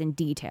about this in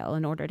detail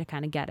in order to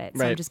kind of get it.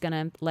 So I'm Right. just going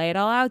to lay it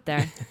all out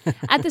there.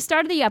 At the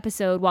start of the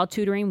episode, while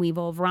tutoring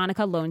Weevil,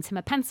 Veronica loans him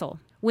a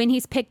pencil. When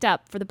he's picked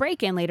up for the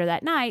break-in later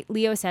that night,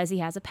 Leo says he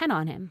has a pen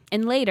on him.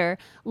 And later,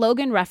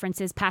 Logan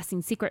references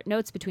passing secret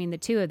notes between the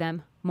two of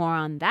them. More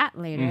on that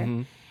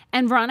later.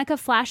 And Veronica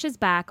flashes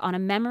back on a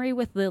memory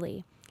with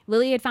Lily.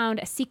 Lily had found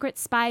a secret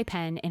spy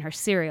pen in her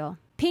cereal.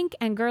 Pink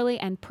and girly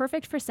and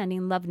perfect for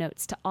sending love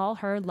notes to all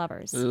her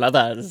lovers.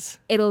 Lovers.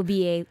 It'll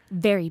be a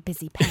very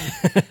busy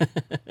pen.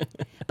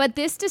 But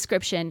this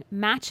description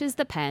matches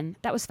the pen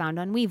that was found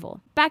on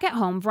Weevil. Back at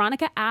home,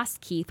 Veronica asks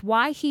Keith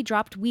why he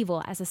dropped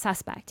Weevil as a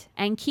suspect,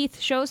 and Keith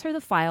shows her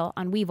the file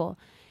on Weevil.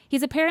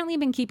 He's apparently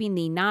been keeping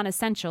the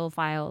non-essential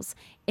files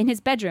in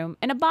his bedroom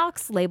in a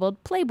box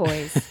labeled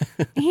Playboys.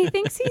 He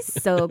thinks he's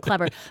so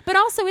clever. But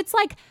also, it's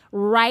like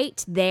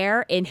right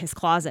there in his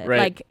closet. Right.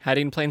 Like,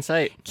 hiding in plain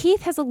sight.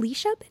 Keith, has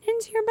Alicia been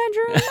into your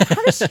bedroom?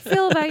 How does she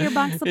feel about your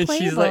box of And Playboys?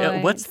 she's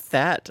like, what's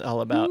that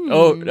all about?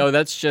 Oh, no,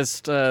 that's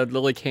just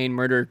Lily Kane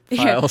murder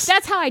files.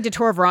 That's how I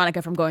detour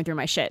Veronica from going through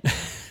my shit.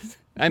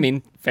 I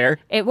mean, fair.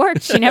 It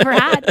worked. She never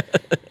had.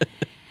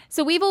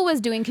 So Weevil was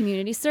doing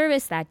community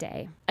service that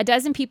day. A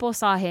dozen people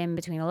saw him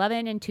between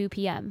 11 and 2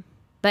 p.m.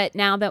 But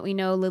now that we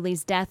know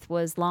Lily's death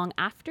was long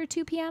after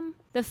 2 p.m.,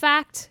 the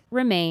fact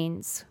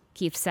remains,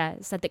 Keith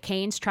says, that the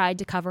Canes tried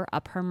to cover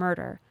up her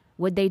murder.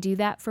 Would they do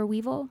that for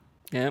Weevil?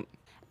 Yep.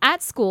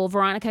 At school,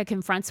 Veronica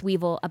confronts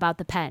Weevil about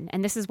the pen,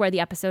 and this is where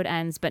the episode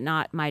ends, but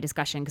not my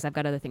discussion because I've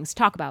got other things to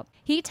talk about.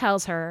 He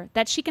tells her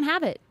that she can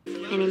have it.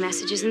 Any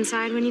messages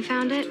inside when you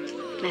found it?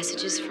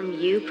 Messages from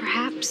you,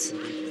 perhaps?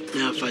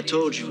 Now, if I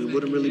told you, it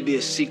wouldn't really be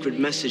a secret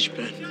message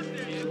pen,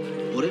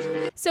 would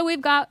it? So we've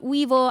got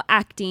Weevil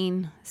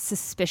acting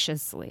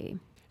suspiciously.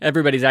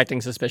 Everybody's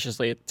acting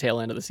suspiciously at the tail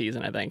end of the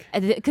season, I think.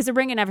 Because they're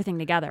bringing everything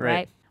together,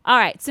 right? All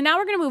right, so now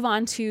we're going to move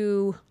on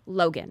to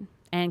Logan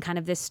and kind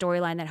of this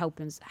storyline that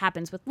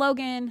happens with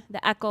Logan,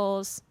 the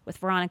Eccles, with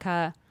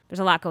Veronica. There's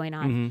a lot going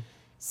on. Mm-hmm.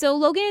 So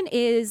Logan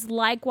is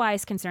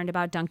likewise concerned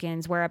about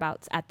Duncan's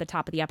whereabouts at the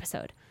top of the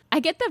episode. I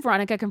get that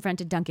Veronica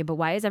confronted Duncan, but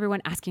why is everyone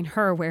asking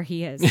her where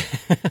he is?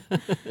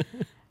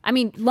 I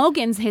mean,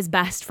 Logan's his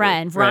best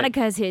friend. Right.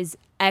 Veronica's his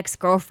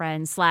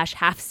ex-girlfriend /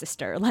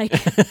 half-sister. Like,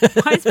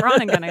 why is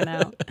Veronica gonna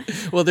know?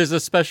 Well, there's a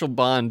special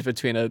bond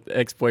between an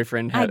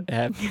ex-boyfriend,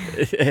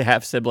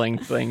 half-sibling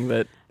thing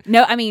that...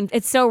 No, I mean,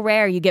 it's so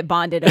rare you get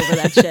bonded over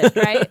that shit,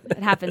 right?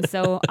 It happens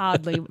so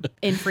oddly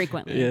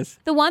infrequently. Yes.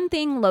 The one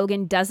thing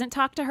Logan doesn't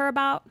talk to her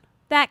about,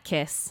 that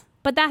kiss.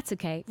 But that's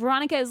okay.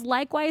 Veronica is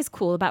likewise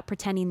cool about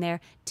pretending their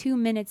 2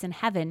 minutes in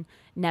heaven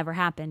never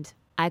happened.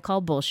 I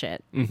call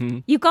bullshit.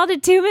 Mm-hmm. You called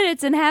it 2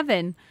 minutes in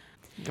heaven.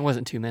 It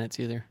wasn't 2 minutes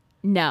either.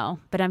 No,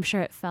 but I'm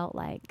sure it felt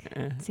like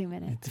 2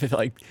 minutes. It felt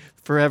like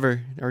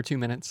forever or 2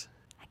 minutes.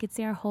 I could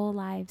see our whole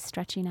lives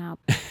stretching out.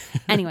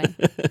 Anyway,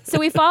 so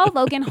we follow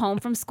Logan home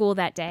from school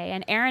that day,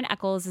 and Aaron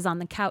Eccles is on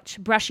the couch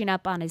brushing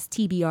up on his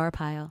TBR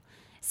pile.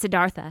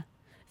 Siddhartha.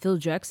 Phil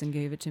Jackson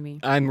gave it to me.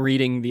 I'm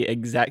reading the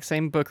exact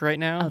same book right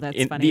now. Oh, that's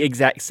in funny. The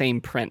exact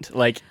same print.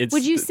 Like it's.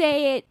 Would you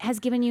say it has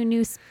given you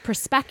new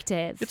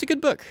perspective? It's a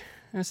good book.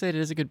 I say it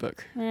is a good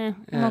book. I'm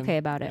okay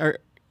about it.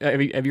 Have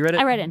you read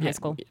it? I read it in high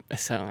school.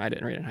 So I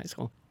didn't read it in high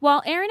school.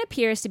 While Aaron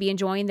appears to be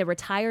enjoying the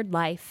retired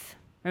life,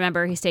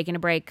 remember, he's taking a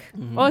break.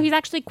 Well, he's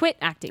actually quit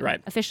acting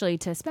officially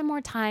to spend more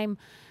time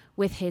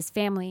with his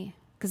family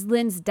because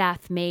Lynn's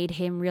death made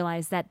him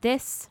realize that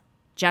this,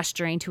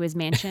 gesturing to his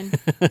mansion,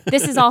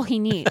 this is all he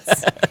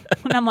needs.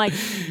 And I'm like,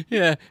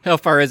 yeah, how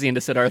far is he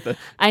into Siddhartha?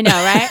 I know,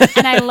 right?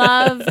 And I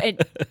love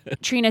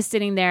it. Trina's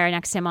sitting there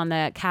next to him on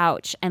the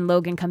couch, and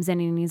Logan comes in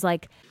and he's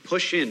like,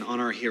 push in on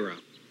our hero.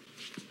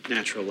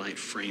 Natural light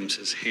frames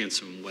his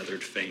handsome,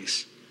 weathered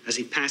face as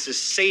he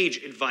passes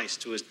sage advice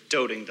to his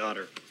doting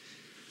daughter.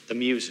 The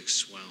music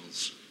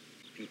swells.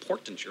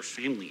 Important your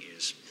family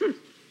is.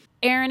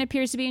 Aaron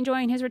appears to be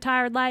enjoying his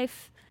retired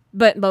life,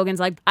 but Logan's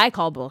like, I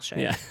call bullshit.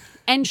 Yeah.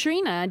 And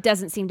Trina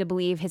doesn't seem to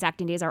believe his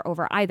acting days are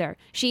over either.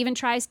 She even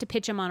tries to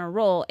pitch him on a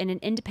role in an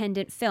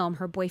independent film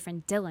her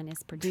boyfriend Dylan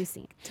is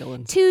producing.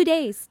 Dylan. 2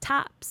 days,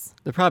 tops.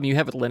 The problem you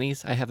have with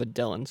Lenny's, I have a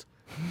Dylan's.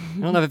 I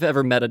don't know if I've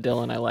ever met a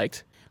Dylan I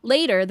liked.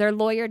 Later, their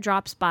lawyer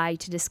drops by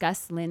to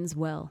discuss Lynn's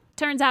will.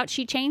 Turns out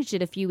she changed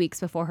it a few weeks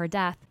before her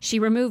death. She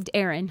removed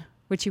Aaron,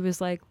 which he was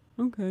like,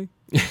 okay.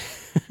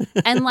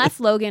 And left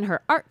Logan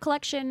her art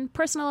collection,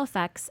 personal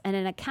effects, and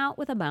an account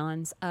with a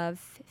balance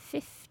of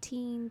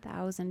 $15,000.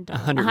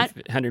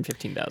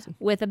 $115,000.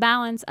 With a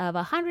balance of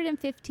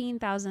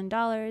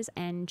 $115,000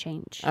 and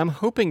change. I'm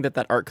hoping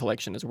that art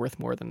collection is worth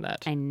more than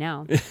that. I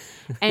know.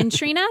 And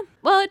Trina,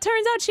 well, it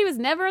turns out she was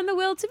never in the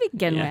will to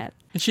begin with.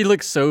 And she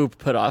looks so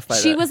put off by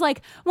that. She was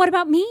like, what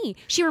about me?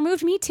 She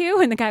removed me too.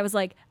 And the guy was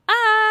like,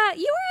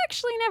 you were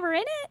actually never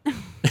in it.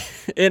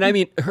 And I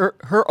mean,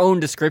 her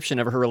own description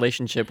of her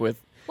relationship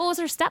with... Well, it was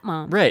her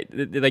stepmom. Right.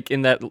 Like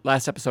in that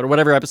last episode, or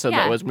whatever episode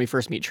that Yeah. was when we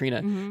first meet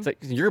Trina. It's like,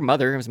 your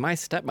mother was my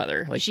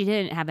stepmother. Like, She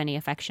didn't have any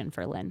affection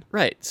for Lynn.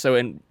 right. So,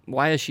 and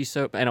why is she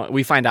so... I don't...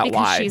 We find out Because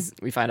why. she's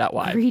We find out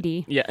why.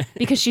 Greedy. Yeah.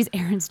 Because she's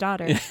Aaron's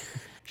daughter.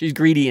 She's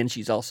greedy and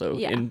she's also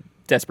Yeah. in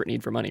desperate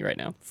need for money right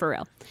now. For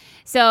real.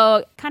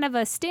 So kind of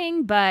a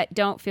sting, but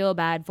don't feel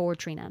bad for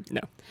Trina.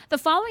 No. The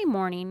following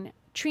morning,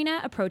 Trina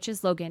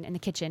approaches Logan in the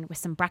kitchen with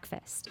some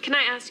breakfast. Can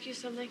I ask you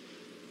something?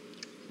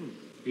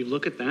 You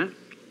look at that.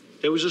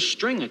 There was a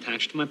string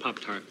attached to my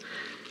Pop-Tart.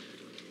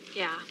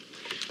 Yeah.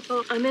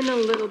 Well, I'm in a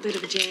little bit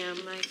of a jam.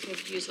 I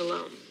could use a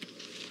loan.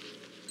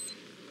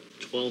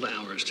 12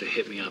 hours to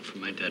hit me up for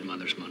my dead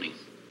mother's money.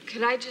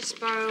 Could I just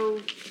borrow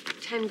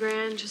 10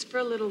 grand just for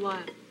a little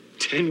while?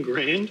 10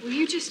 grand? Will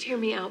you just hear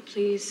me out,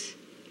 please?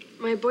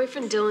 My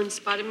boyfriend Dylan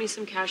spotted me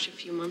some cash a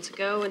few months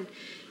ago, and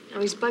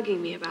now he's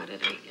bugging me about it.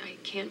 I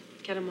can't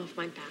get him off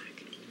my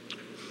back.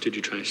 Did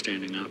you try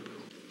standing up?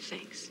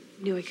 Thanks.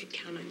 Knew I could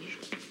count on you.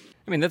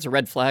 I mean, that's a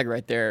red flag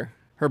right there.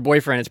 Her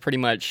boyfriend is pretty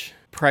much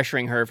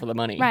pressuring her for the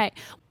money. Right.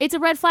 It's a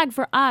red flag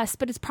for us,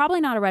 but it's probably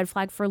not a red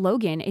flag for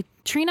Logan.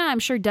 Trina, I'm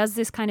sure, does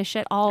this kind of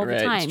shit all the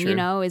Right, time, it's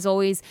true. is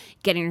always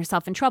getting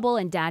herself in trouble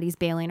and daddy's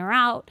bailing her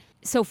out.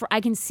 So I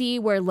can see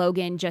where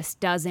Logan just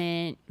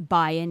doesn't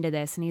buy into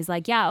this. And he's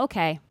like, yeah,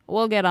 okay,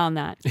 we'll get on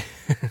that.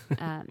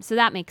 So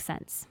that makes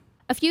sense.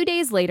 A few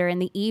days later in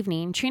the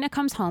evening, Trina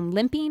comes home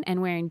limping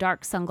and wearing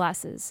dark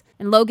sunglasses.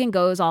 And Logan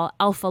goes all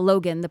Alpha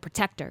Logan, the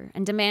protector,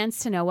 and demands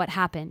to know what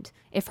happened,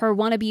 if her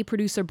wannabe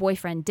producer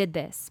boyfriend did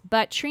this.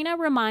 But Trina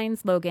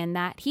reminds Logan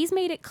that he's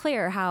made it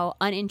clear how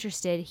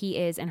uninterested he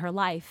is in her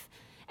life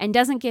and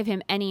doesn't give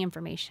him any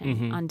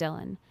information on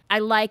Dylan. I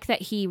like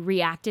that he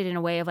reacted in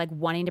a way of like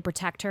wanting to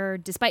protect her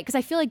despite, because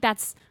I feel like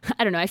that's,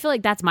 I don't know, I feel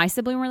like that's my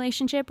sibling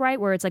relationship, right?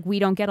 Where it's like we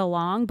don't get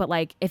along, but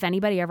like if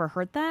anybody ever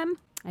hurt them,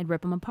 I'd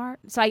rip them apart.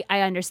 So I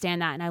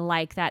understand that, and I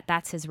like that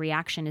that's his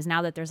reaction, is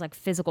now that there's like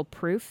physical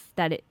proof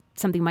that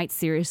something might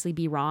seriously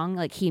be wrong,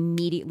 like he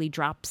immediately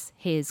drops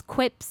his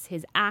quips,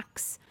 his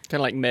acts. Kind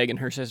of like Meg and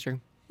her sister.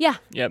 Yeah.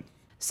 Yep.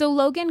 So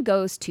Logan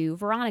goes to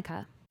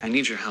Veronica. I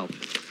need your help.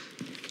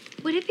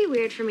 Would it be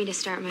weird for me to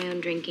start my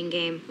own drinking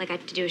game? Like I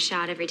have to do a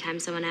shot every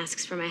time someone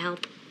asks for my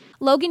help?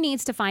 Logan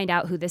needs to find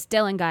out who this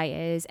Dylan guy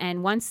is,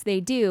 and once they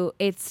do,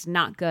 it's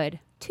not good.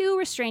 2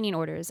 restraining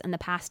orders in the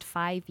past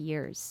 5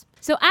 years.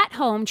 So at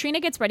home, Trina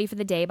gets ready for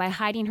the day by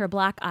hiding her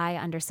black eye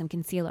under some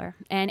concealer,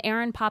 and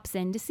Aaron pops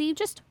in to see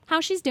just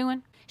how she's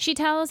doing. She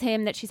tells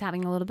him that she's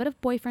having a little bit of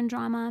boyfriend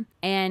drama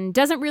and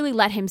doesn't really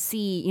let him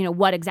see,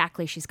 what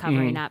exactly she's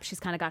covering up. She's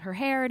kind of got her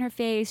hair in her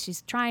face.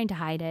 She's trying to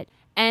hide it.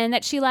 And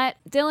that she let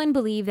Dylan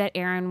believe that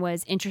Aaron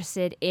was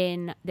interested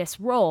in this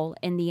role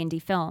in the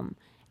indie film.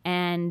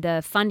 And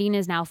the funding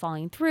is now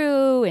falling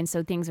through, and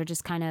so things are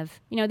just kind of,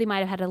 they might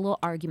have had a little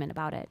argument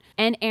about it.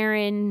 And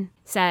Aaron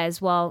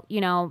says, well,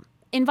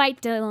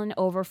 invite Dylan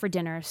over for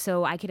dinner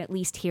so I can at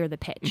least hear the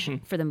pitch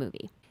for the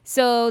movie.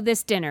 So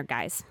this dinner,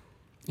 guys.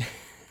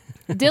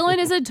 Dylan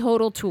is a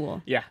total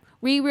tool. Yeah.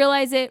 We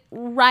realize it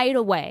right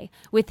away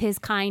with his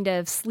kind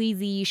of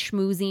sleazy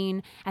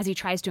schmoozing as he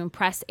tries to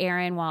impress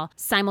Aaron while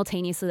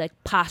simultaneously like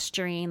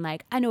posturing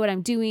like, I know what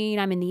I'm doing,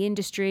 I'm in the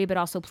industry, but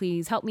also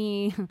please help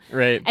me.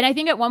 Right. And I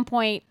think at one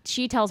point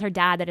she tells her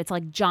dad that it's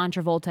like John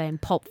Travolta in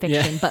Pulp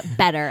Fiction, but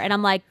better. And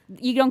I'm like,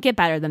 you don't get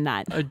better than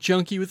that. A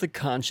junkie with a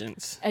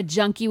conscience. A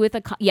junkie with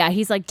a... yeah,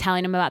 he's like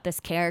telling him about this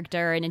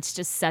character, and it's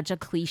just such a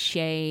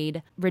cliched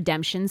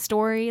redemption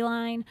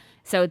storyline.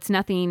 So it's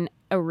nothing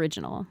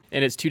original.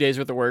 And it's 2 days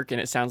worth of work, and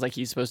it sounds like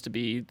he's supposed to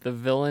be the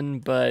villain,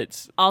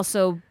 but...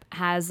 Also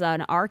has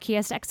an arc he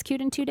has to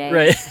execute in 2 days.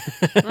 Right.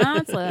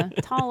 Well, that's a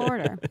tall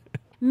order.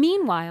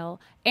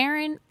 Meanwhile,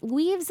 Aaron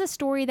weaves a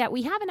story that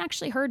we haven't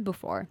actually heard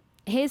before.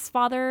 His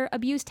father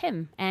abused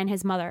him and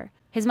his mother.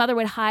 His mother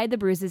would hide the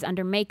bruises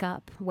under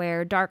makeup,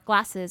 wear dark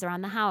glasses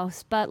around the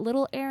house, but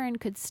little Aaron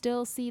could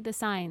still see the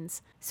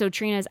signs. So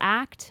Trina's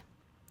act,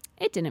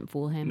 it didn't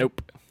fool him.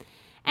 Nope.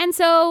 And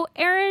so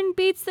Aaron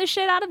beats the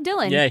shit out of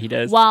Dylan. Yeah, he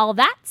does. While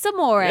That's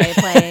Amore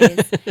plays.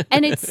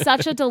 And it's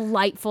such a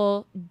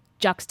delightful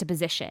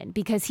juxtaposition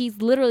because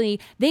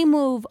they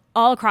move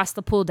all across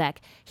the pool deck.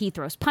 He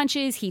throws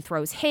punches, he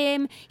throws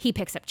him, he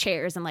picks up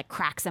chairs and like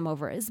cracks him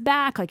over his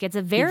back. Like it's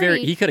a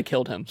he could have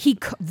killed him. He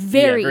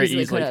very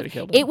easily could have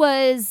killed him.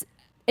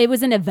 It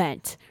was an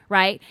event,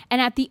 right? And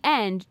at the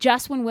end,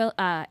 just when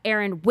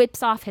Aaron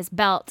whips off his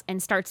belt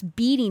and starts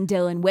beating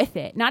Dylan with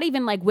it, not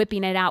even like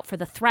whipping it out for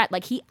the threat,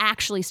 like he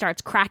actually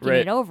starts cracking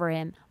it over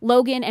him,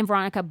 Logan and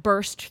Veronica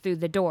burst through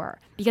the door.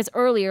 Because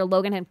earlier,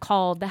 Logan had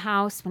called the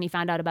house when he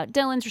found out about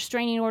Dylan's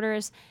restraining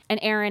orders, and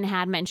Aaron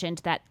had mentioned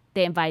that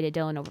they invited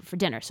Dylan over for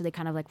dinner. So they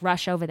kind of like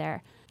rush over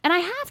there. And I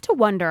have to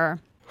wonder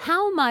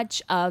how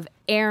much of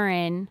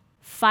Aaron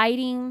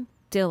fighting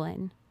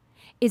Dylan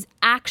is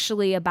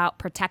actually about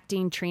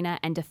protecting Trina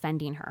and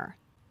defending her?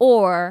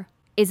 Or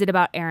is it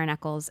about Aaron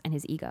Eccles and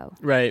his ego?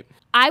 Right.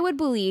 I would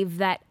believe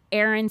that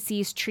Aaron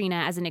sees Trina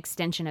as an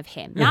extension of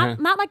him.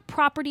 Not like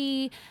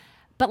property,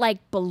 but like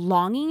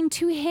belonging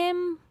to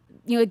him.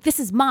 Like this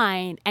is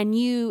mine, and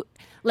you...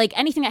 like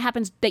anything that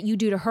happens that you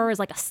do to her is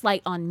like a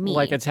slight on me.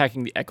 Like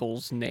attacking the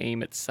Eccles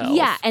name itself.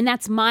 Yeah, and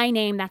that's my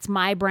name, that's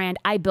my brand.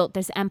 I built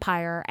this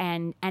empire,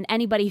 and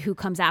anybody who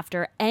comes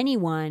after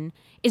anyone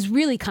is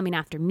really coming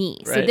after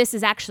me. Right. So this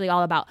is actually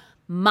all about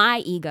my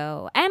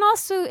ego. And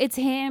also it's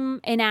him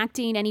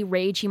enacting any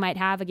rage he might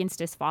have against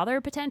his father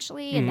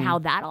potentially and how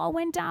that all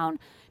went down.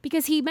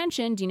 Because he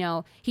mentioned,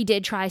 he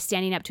did try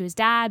standing up to his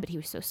dad, but he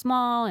was so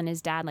small and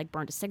his dad like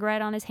burned a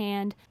cigarette on his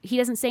hand. He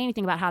doesn't say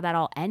anything about how that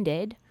all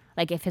ended.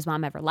 Like if his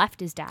mom ever left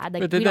his dad.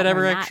 Like, but did that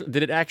ever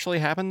did it actually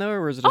happen though,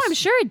 or was it? Oh, I'm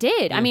sure it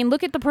did. Yeah. I mean,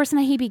 look at the person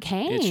that he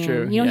became. It's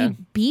true. He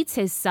beats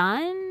his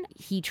son.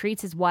 He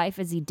treats his wife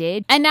as he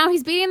did, and now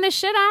he's beating the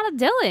shit out of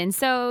Dylan.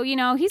 So he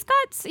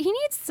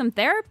needs some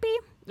therapy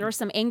or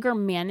some anger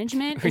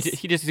management.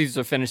 He just needs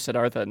to finish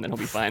Siddhartha, and then he'll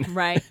be fine.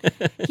 Right.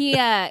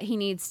 He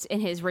needs in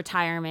his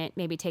retirement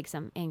maybe take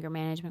some anger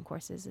management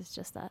courses. It's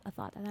just a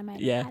thought that I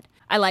might have had.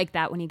 I like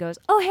that when he goes,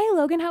 "Oh hey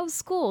Logan, how was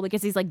school?"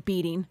 Because he's like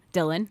beating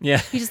Dylan. Yeah.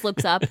 He just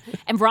looks up,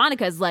 and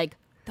Veronica's like,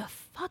 "The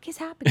fuck is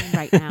happening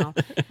right now?"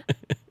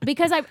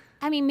 Because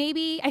I mean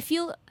maybe I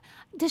feel.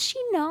 Does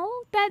she know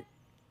that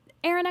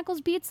Aaron Eccles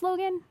beats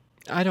Logan?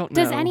 I don't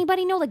know. Does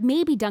anybody know? Like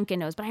maybe Duncan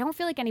knows, but I don't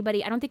feel like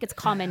anybody. I don't think it's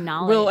common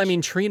knowledge. Well, I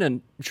mean, Trina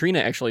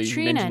actually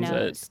mentions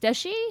knows. it. Does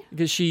she?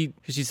 Because she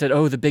said,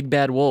 "Oh, the big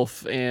bad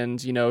wolf,"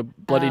 and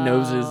bloody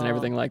noses and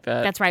everything like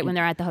that. That's right. When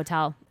they're at the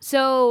hotel,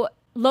 so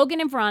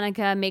Logan and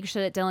Veronica make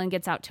sure that Dylan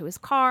gets out to his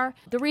car.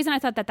 The reason I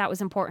thought that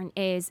was important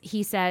is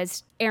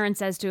Aaron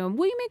says to him,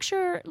 will you make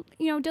sure,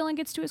 Dylan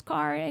gets to his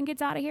car and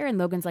gets out of here? And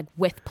Logan's like,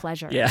 with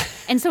pleasure. Yeah.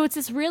 And so it's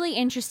this really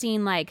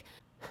interesting, like,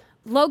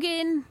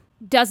 Logan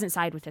doesn't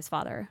side with his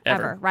father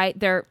ever, right?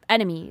 They're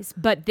enemies.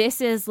 But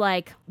this is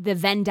like the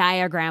Venn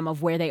diagram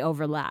of where they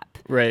overlap.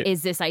 Right.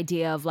 Is this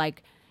idea of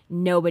like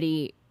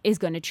nobody is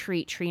going to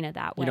treat Trina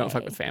that way. You don't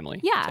fuck with family.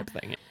 Yeah. Type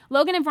of thing.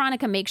 Logan and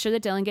Veronica make sure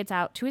that Dylan gets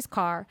out to his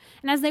car.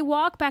 And as they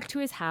walk back to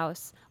his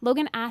house,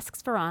 Logan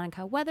asks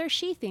Veronica whether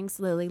she thinks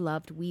Lily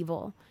loved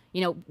Weevil.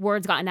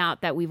 Word's gotten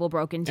out that Weevil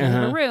broke into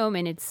her room,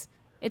 and it's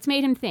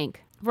made him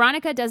think.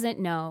 Veronica doesn't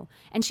know,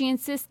 and she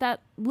insists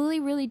that Lily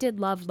really did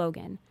love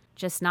Logan.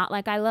 Just not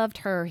like I loved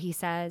her, he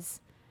says.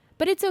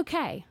 But it's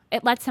okay.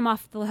 It lets him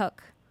off the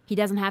hook. He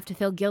doesn't have to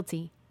feel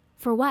guilty.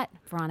 For what?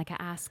 Veronica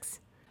asks.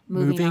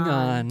 Moving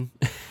on.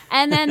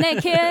 And then they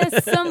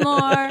kiss some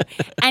more.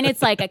 And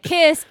it's like a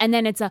kiss. And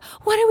then it's a,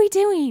 what are we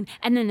doing?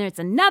 And then there's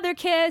another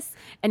kiss.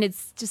 And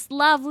it's just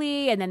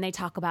lovely. And then they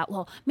talk about,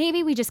 well,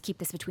 maybe we just keep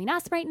this between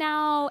us right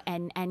now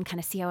and kind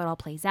of see how it all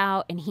plays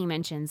out. And he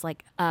mentions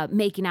like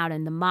making out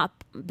in the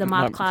mop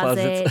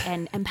closet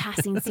and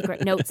passing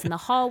secret notes in the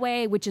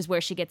hallway, which is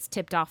where she gets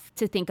tipped off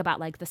to think about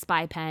like the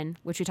spy pen,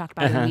 which we talked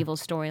about in the Evil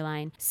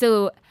storyline.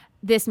 So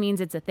this means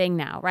it's a thing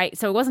now, right?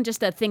 So it wasn't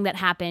just a thing that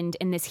happened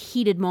in this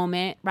heated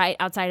moment, right,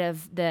 outside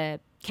of the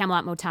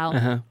Camelot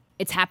Motel.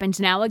 It's happened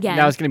now again.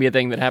 Now it's going to be a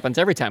thing that happens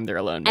every time they're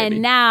alone, maybe.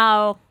 And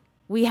now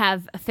we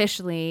have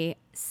officially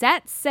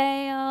set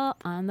sail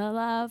on the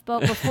Love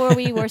Boat. Before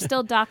we were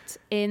still docked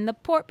in the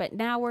port, but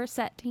now we're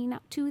setting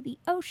out to the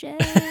ocean.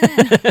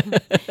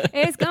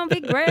 It's going to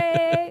be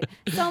great.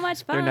 So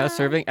much fun. They're now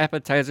serving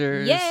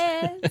appetizers.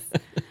 Yes.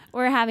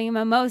 We're having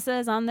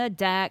mimosas on the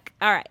deck.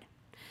 All right.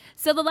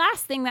 So the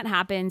last thing that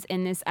happens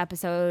in this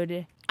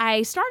episode,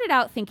 I started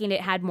out thinking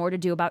it had more to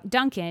do about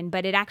Duncan,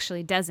 but it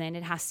actually doesn't.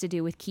 It has to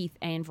do with Keith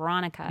and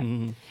Veronica.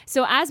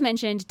 So as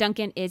mentioned,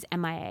 Duncan is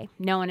MIA.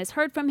 No one has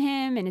heard from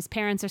him, and his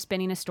parents are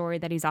spinning a story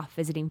that he's off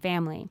visiting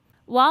family.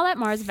 While at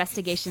Mars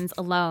Investigations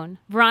alone,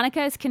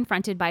 Veronica is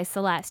confronted by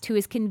Celeste, who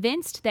is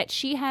convinced that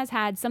she has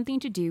had something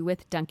to do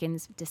with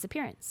Duncan's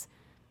disappearance.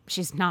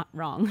 She's not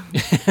wrong.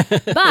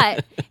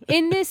 But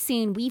in this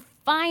scene, we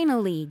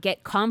finally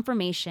get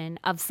confirmation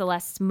of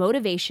Celeste's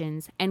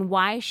motivations and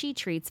why she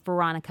treats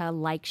Veronica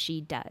like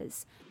she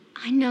does.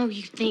 I know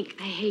you think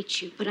I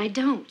hate you, but I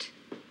don't.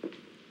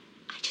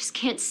 I just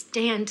can't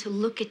stand to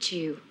look at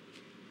you.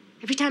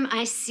 Every time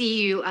I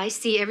see you, I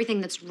see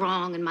everything that's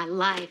wrong in my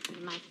life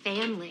and my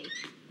family.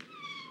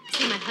 I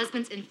see my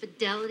husband's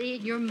infidelity,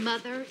 and your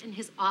mother in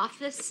his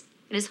office,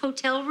 in his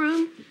hotel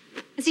room.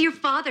 I see your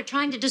father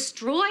trying to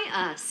destroy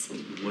us.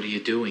 What are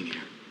you doing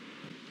here?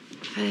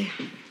 I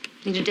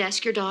needed to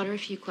ask your daughter a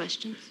few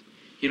questions.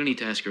 You don't need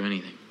to ask her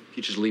anything.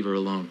 You just leave her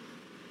alone.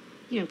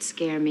 You don't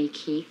scare me,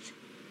 Keith.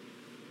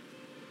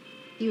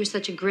 You were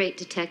such a great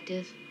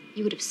detective.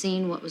 You would have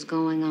seen what was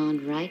going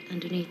on right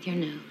underneath your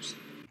nose.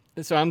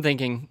 So I'm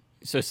thinking,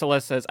 so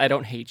Celeste says, I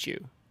don't hate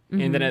you.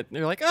 And then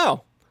they're like,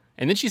 oh.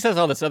 And then she says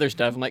all this other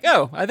stuff. I'm like,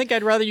 oh, I think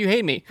I'd rather you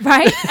hate me.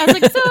 Right? I was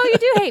like, so you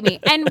do hate me.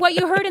 And what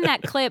you heard in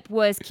that clip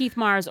was Keith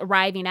Mars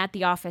arriving at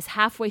the office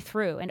halfway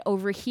through and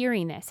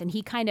overhearing this. And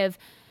he kind of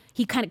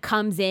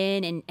comes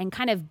in and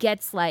kind of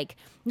gets like,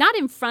 not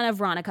in front of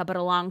Veronica, but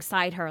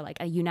alongside her, like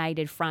a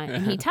united front.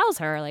 And he tells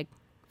her, like,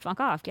 fuck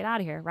off, get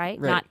out of here,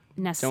 right? Not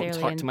necessarily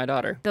Don't talk to my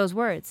daughter. Those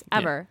words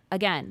ever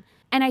again.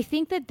 And I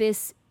think that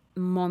this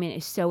moment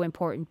is so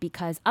important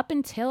because up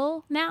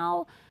until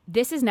now,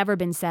 this has never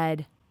been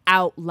said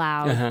out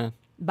loud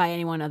by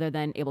anyone other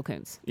than Abel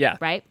Koontz. Yeah.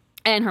 Right?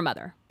 And her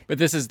mother. But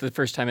this is the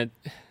first time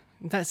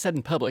that's said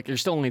in public.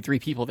 There's still only 3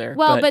 people there.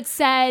 Well, but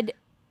said...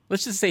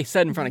 Let's just say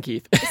said in front of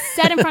Keith.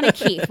 Said in front of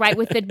Keith, right?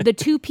 With the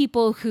 2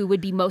 people who would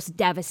be most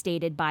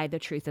devastated by the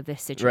truth of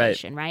this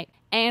situation, right?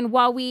 And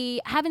while we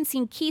haven't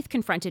seen Keith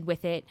confronted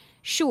with it,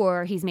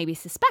 sure, he's maybe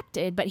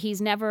suspected, but it's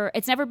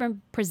never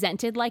been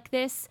presented like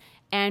this.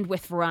 And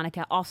with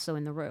Veronica also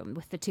in the room,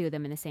 with the 2 of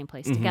them in the same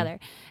place together.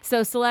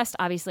 So Celeste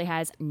obviously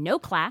has no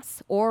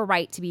class or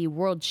right to be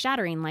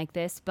world-shattering like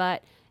this,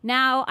 but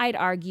now I'd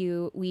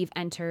argue we've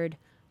entered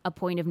a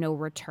point of no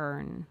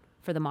return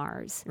for the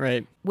Mars.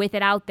 Right. With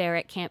it out there,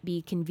 it can't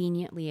be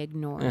conveniently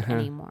ignored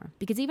anymore.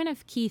 Because even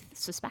if Keith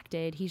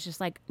suspected, he's just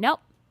like,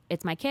 nope,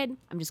 it's my kid.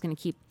 I'm just going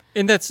to keep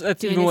And that's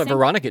even what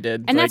Veronica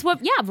did. And that's what,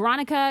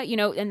 Veronica,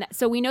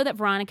 so we know that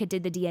Veronica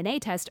did the DNA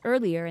test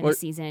earlier in the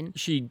season.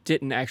 She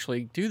didn't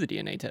actually do the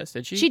DNA test,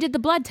 did she? She did the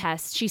blood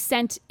test. She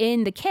sent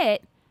in the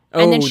kit,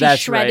 and then she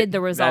shredded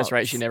the results. That's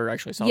right. She never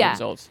actually saw the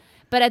results.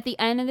 But at the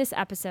end of this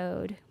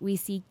episode, we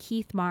see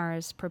Keith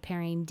Mars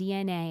preparing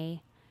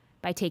DNA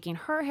by taking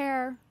her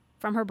hair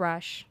from her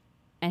brush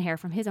and hair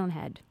from his own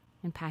head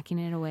and packing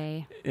it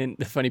away. And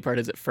the funny part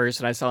is at first,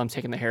 and I saw him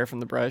taking the hair from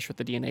the brush with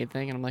the DNA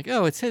thing, and I'm like,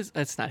 oh, it's his.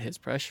 That's not his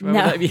brush. Why would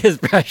that be his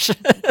brush?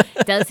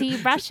 Does he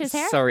brush his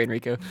hair? Sorry,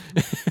 Enrico.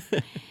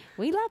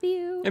 We love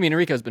you. I mean,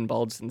 Enrico's been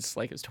bald since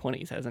like his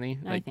 20s, hasn't he?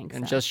 I think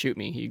And so. Just Shoot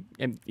Me,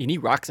 he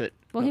rocks it.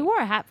 Well, he wore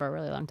a hat for a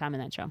really long time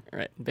in that show.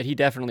 Right, but he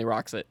definitely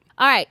rocks it.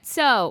 All right,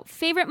 so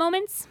favorite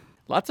moments?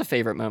 Lots of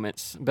favorite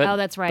moments. But Oh,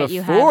 that's right,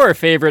 you have. Before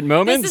favorite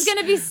moments, This is going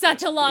to be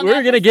such a long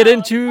we're going to get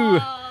episode.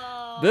 into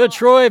the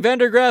Troy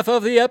Vandergraff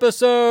of the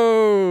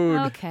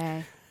episode.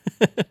 Okay.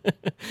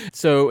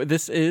 So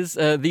this is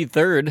the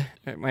third,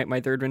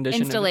 my third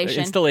rendition,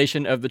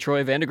 Installation of the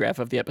Troy Vandergraff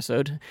of the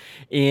episode.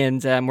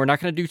 And we're not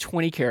going to do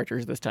 20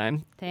 characters this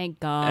time. Thank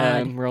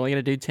God. We're only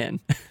going to do 10.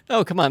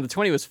 Oh, come on. The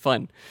 20 was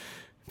fun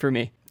for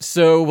me.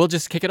 So we'll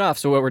just kick it off.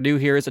 So what we're doing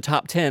here is a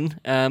top 10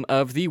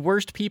 of the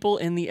worst people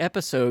in the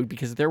episode,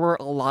 because there were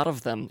a lot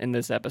of them in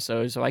this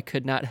episode, so I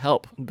could not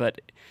help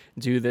but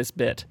do this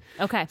bit.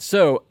 Okay.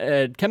 So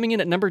coming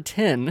in at number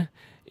 10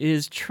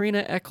 is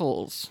Trina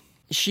Eccles.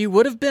 She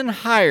would have been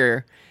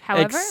higher,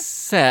 However,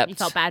 except... you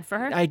felt bad for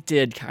her? I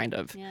did, kind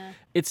of. Yeah.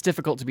 It's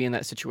difficult to be in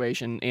that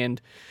situation, and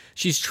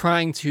she's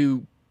trying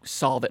to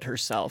solve it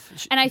herself.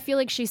 And I feel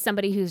like she's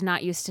somebody who's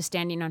not used to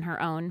standing on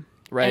her own.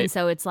 Right. And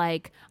so it's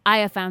like, I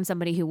have found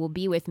somebody who will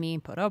be with me,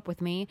 put up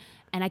with me,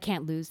 and I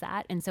can't lose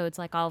that. And so it's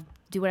like, I'll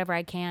do whatever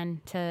I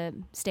can to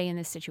stay in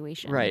this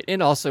situation. Right.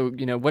 And also,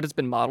 what has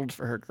been modeled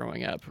for her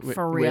growing up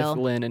For real.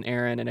 with Lynn and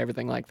Aaron and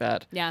everything like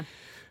that. Yeah.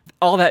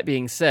 All that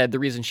being said, the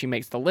reason she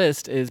makes the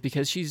list is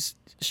because she's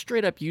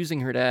straight up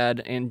using her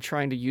dad and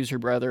trying to use her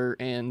brother.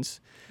 And,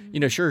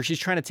 sure, she's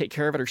trying to take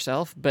care of it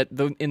herself, but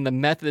in the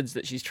methods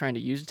that she's trying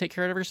to use to take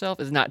care of herself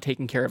is not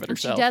taking care of it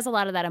herself. She does a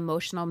lot of that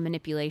emotional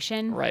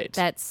manipulation. Right.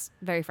 That's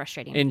very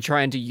frustrating. And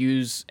trying to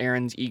use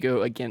Aaron's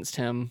ego against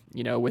him,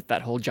 with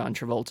that whole John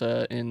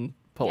Travolta in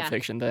Pulp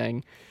Fiction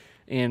thing.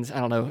 And I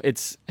don't know,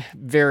 it's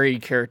very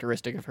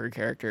characteristic of her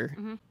character.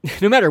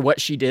 No matter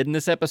what she did in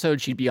this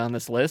episode, she'd be on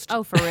this list.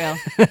 Oh, for real.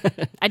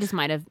 I just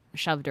might have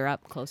shoved her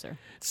up closer.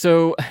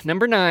 So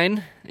number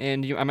 9,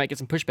 and I might get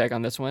some pushback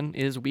on this one,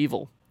 is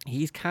Weevil.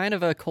 He's kind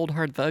of a cold,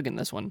 hard thug in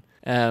this one.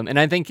 And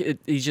I think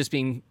he's just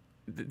being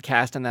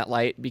cast in that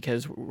light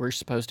because we're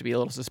supposed to be a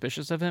little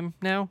suspicious of him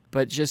now.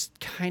 But just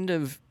kind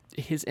of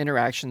his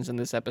interactions in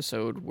this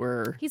episode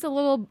were... He's a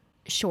little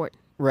short.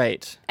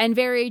 Right. And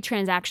very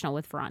transactional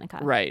with Veronica.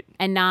 Right.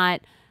 And not,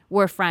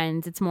 we're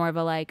friends. It's more of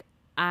a like,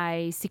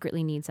 I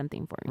secretly need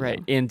something for you.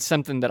 Right. And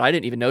something that I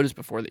didn't even notice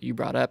before that you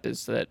brought up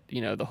is that,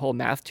 the whole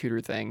math tutor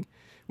thing,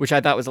 which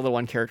I thought was a little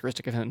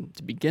uncharacteristic of him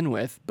to begin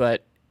with,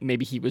 but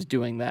maybe he was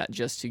doing that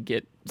just to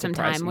get some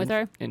time with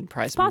her. And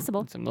pry It's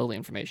possible. some Lily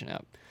information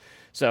out.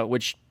 So,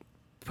 which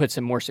puts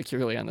him more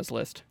securely on this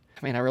list.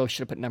 I mean, I really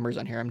should have put numbers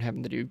on here. I'm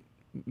having to do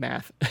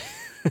math.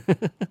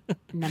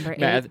 Number 8.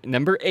 Math.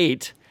 Number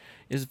 8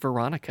 is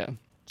Veronica.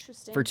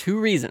 Interesting. For 2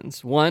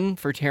 reasons. 1,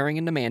 for tearing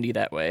into Mandy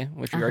that way,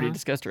 which we already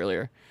discussed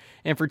earlier.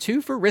 And for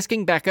 2, for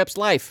risking Backup's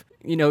life.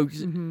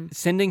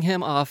 Sending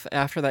him off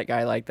after that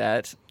guy like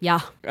that.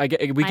 Yeah. Might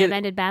have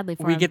ended badly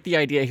for him. We get the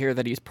idea here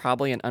that he's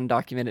probably an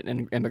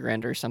undocumented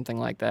immigrant or something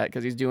like that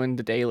because he's doing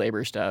the day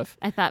labor stuff.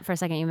 I thought for a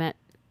second you meant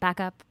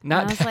backup.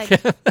 Not and I was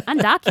like,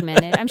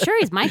 undocumented. I'm sure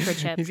he's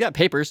microchipped. He's got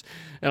papers.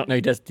 I don't know.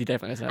 He definitely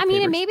doesn't have I mean,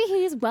 papers. and maybe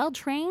he's well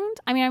trained.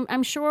 I mean,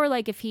 I'm sure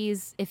like if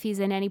he's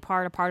in any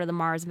part of the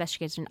Mars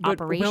investigation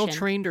operation. Well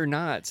trained or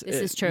not, This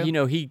is true.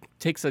 He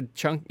takes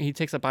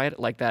a bite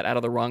like that out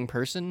of the wrong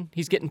person.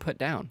 He's getting put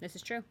down. This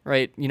is true.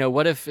 Right.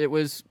 What if it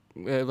was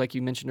like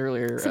you mentioned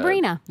earlier,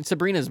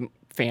 Sabrina's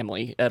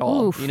family at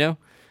all? Oof.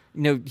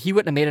 He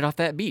wouldn't have made it off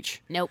that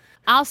beach. Nope.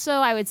 Also,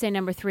 I would say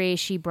number 3,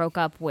 she broke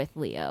up with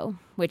Leo,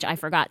 which I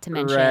forgot to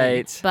mention.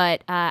 Right.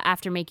 But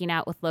after making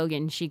out with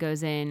Logan, she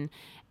goes in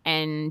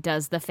and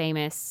does the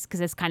famous,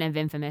 because it's kind of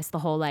infamous, the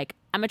whole like,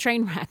 I'm a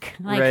train wreck.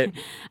 Like, right.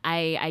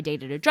 I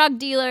dated a drug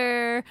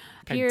dealer.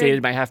 I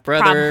dated my half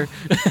brother.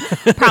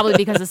 Probably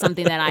because of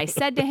something that I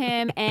said to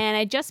him. And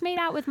I just made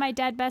out with my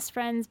dead best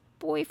friend's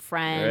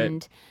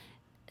boyfriend. Right.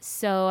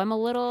 So I'm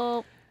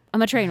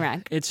a train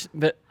wreck.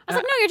 I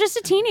was like, no, you're just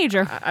a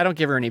teenager. I don't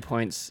give her any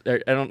points. I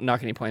don't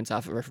knock any points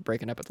off of her for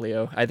breaking up with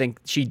Leo. I think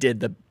she did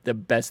the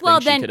best thing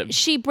she could have. Well, then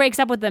she breaks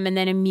up with him and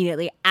then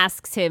immediately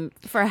asks him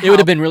for help. It would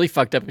have been really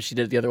fucked up if she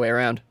did it the other way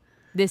around.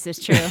 This is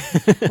true.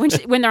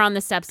 when they're on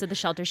the steps of the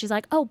shelter, she's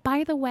like, oh,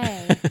 by the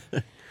way,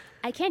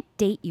 I can't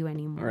date you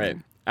anymore. Right.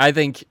 I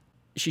think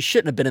she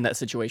shouldn't have been in that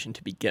situation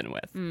to begin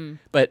with.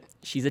 But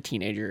she's a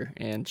teenager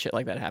and shit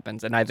like that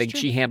happens. And I think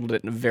she handled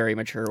it in a very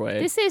mature way.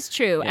 This is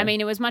true. Yeah. I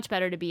mean, it was much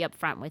better to be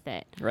upfront with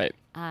it. Right.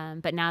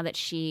 But now that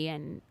she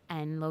and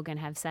Logan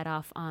have set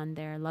off on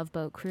their Love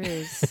Boat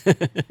cruise,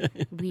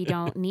 we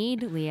don't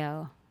need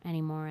Leo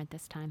anymore at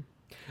this time.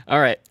 All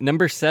right.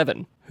 Number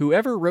 7.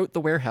 Whoever wrote the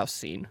warehouse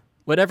scene,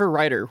 whatever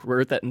writer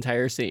wrote that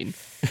entire scene,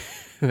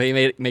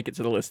 they make it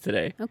to the list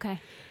today.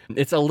 Okay.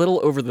 It's a little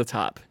over the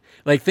top.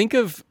 Like, think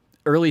of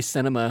early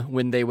cinema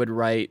when they would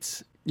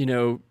write,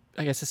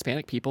 I guess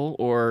Hispanic people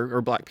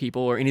or black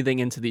people or anything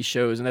into these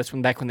shows. And that's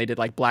back when they did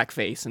like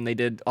blackface and they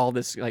did all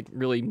this like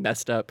really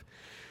messed up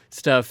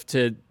stuff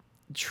to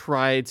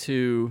try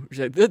to,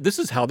 this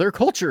is how their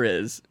culture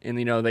is. And,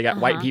 they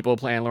got white people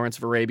playing Lawrence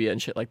of Arabia and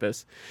shit like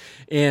this.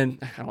 And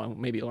I don't know,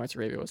 maybe Lawrence of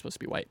Arabia was supposed to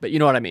be white, but you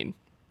know what I mean.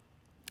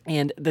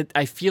 And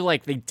I feel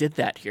like they did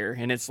that here,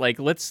 and it's like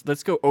let's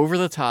go over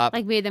the top,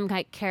 Like made them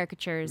like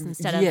caricatures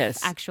instead of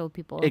Yes. actual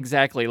people.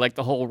 Exactly, like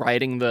the whole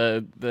riding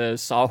the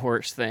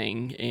sawhorse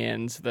thing,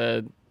 and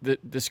the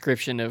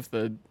description of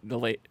the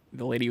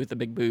lady with the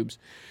big boobs.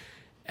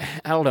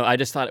 I don't know. I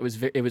just thought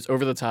it was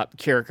over the top.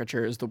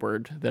 Caricature is the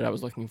word that I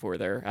was looking for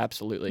there.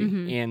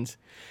 Absolutely, and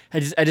I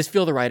just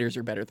feel the writers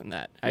are better than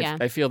that. Yeah.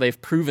 I feel they've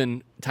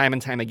proven time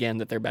and time again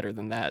that they're better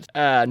than that.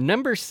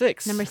 Number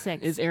six. Number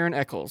 6. is Aaron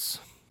Eccles.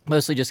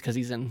 Mostly just because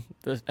he's in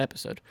the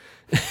episode.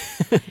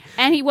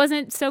 And he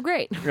wasn't so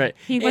great. Right.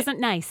 He wasn't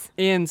nice.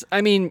 And,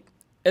 I mean,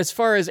 as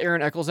far as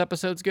Aaron Eccles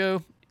episodes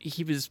go,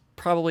 he was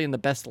probably in the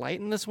best light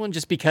in this one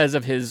just because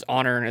of his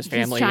honor and his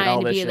family He's and all trying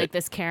to this be shit. like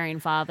this caring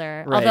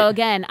father. Right. Although,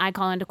 again, I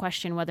call into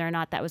question whether or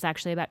not that was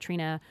actually about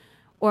Trina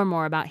or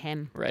more about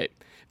him. Right.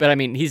 But, I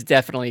mean, he's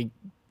definitely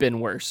been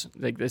worse.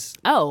 Like this.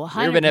 Oh, 100%.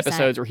 There have been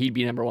episodes where he'd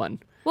be number one.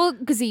 Well,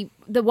 because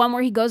the one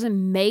where he goes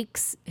and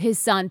makes his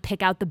son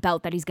pick out the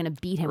belt that he's going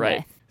to beat him Right.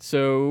 with.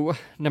 So,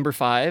 number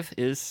 5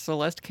 is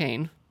Celeste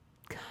Kane.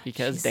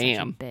 Because, she's such a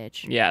damn.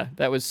 bitch. Yeah,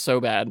 that was so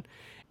bad.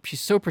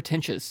 She's so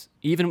pretentious.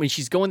 Even when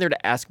she's going there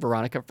to ask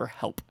Veronica for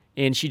help.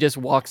 And she just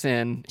walks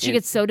in. She and-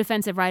 gets so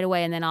defensive right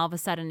away, and then all of a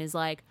sudden is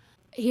like,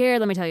 here,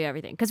 let me tell you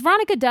everything. Because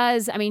Veronica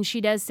does, I mean,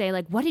 she does say,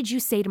 like, what did you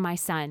say to my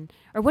son?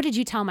 Or what did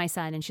you tell my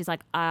son? And she's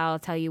like, I'll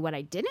tell you what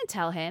I didn't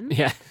tell him.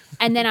 Yeah.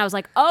 And then I was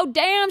like, oh,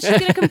 damn, she's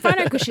going to confront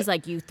her. Because she's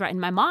like, you threatened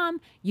my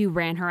mom. You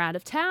ran her out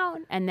of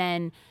town. And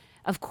then,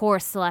 of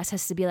course, Celeste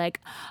has to be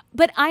like,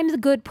 but I'm the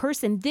good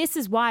person. This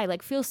is why.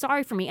 Like, feel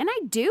sorry for me. And I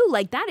do.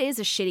 Like, that is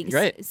a shitty,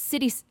 Right.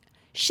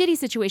 shitty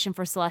situation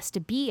for Celeste to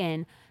be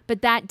in.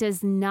 But that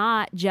does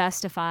not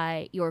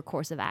justify your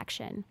course of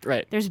action.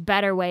 Right. There's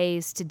better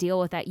ways to deal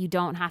with that. You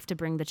don't have to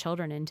bring the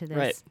children into this.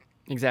 Right.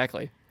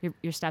 Exactly.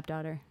 Your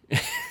stepdaughter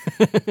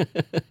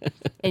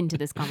into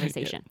this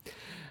conversation.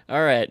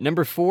 All right.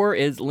 Number 4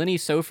 is Lenny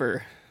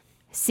Sofer.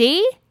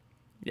 See?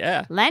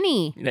 Yeah.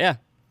 Lenny. Yeah.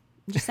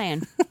 I'm just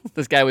saying.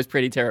 This guy was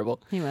pretty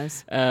terrible. He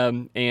was.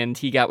 And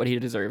he got what he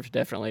deserved,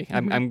 definitely.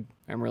 I'm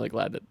really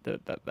glad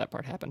that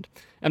part happened.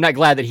 I'm not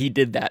glad that he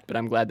did that, but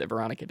I'm glad that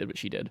Veronica did what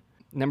she did.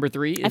 Number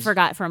 3 is... I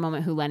forgot for a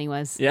moment who Lenny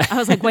was. Yeah. I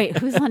was like, wait,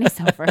 who's Lenny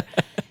Sofer?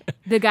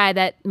 The guy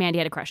that Mandy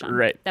had a crush on.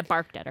 Right. That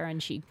barked at her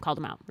and she called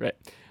him out. Right.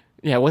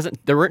 Yeah,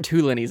 there weren't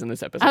 2 Lennys in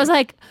this episode. I was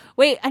like,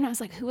 wait. And I was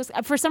like, who was...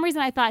 For some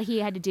reason, I thought he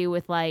had to do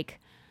with like...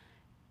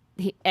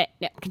 yeah,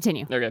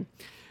 continue. Okay.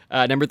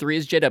 Number 3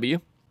 is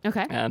JW.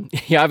 Okay.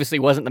 He obviously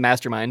wasn't the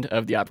mastermind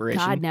of the operation.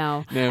 God,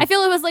 no. I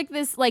feel it was like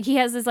this, like he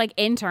has this like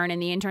intern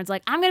and the intern's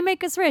like, I'm going to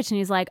make us rich. And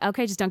he's like,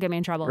 okay, just don't get me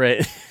in trouble.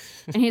 Right.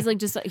 And he's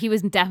like, he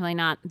was definitely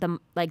not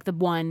the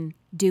one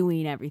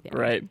doing everything.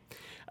 Right.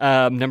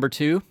 Number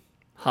 2,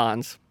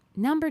 Hans.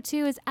 Number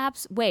 2 is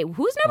wait,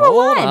 who's number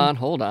 1?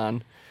 Hold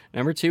on.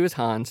 Number 2 is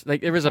Hans.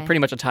 Like there was a pretty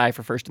much a tie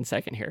for first and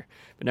second here,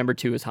 but number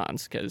 2 is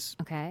Hans because.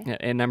 Okay. Yeah,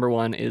 and number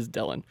 1 is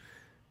Dylan.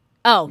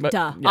 Oh, But,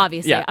 duh. yeah,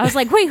 Obviously. yeah. I was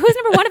like, wait, who's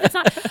number 1 if it's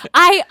not?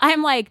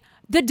 I'm like,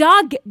 the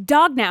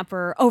dog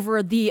napper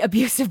over the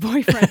abusive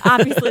boyfriend.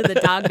 Obviously, the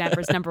dog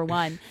napper's number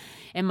 1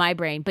 in my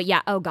brain. But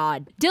yeah, oh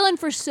God. Dylan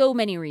for so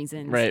many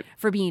reasons. Right.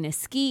 For being a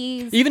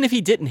skis. Even if he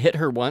didn't hit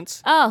her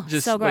once. Oh,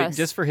 just, so gross.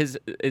 just for his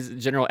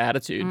general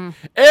attitude.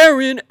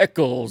 Aaron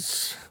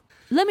Eccles.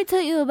 Let me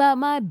tell you about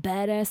my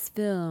badass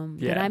film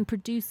that Yeah. I'm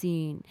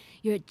producing.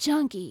 You're a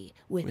junkie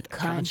with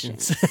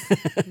conscience.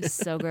 It's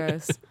so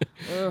gross.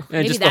 Ugh. And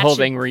Maybe just the that whole should-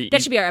 thing where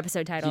that should be our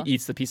episode title. he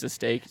eats the piece of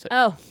steak. It's like,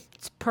 Oh,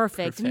 it's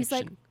perfect. And he's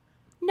like, Perfection.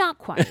 not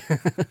quite.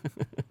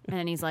 And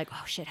then he's like,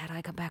 oh shit, how do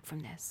I come back from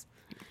this?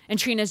 And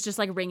Trina's just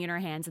like wringing her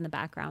hands in the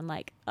background,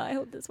 like, I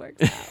hope this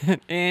works out.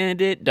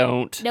 and it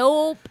don't.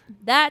 Nope,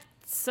 that's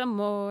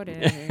amore.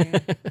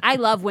 I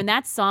love when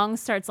that song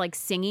starts like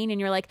singing and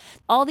you're like,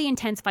 all the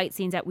intense fight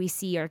scenes that we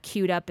see are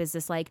queued up as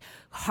this like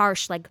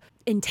harsh, like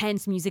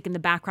intense music in the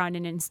background.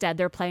 And instead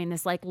they're playing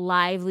this like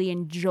lively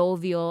and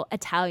jovial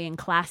Italian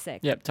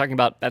classic. Yeah, talking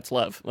about that's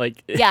love.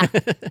 Like Yeah.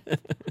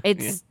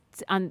 It's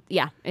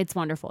it's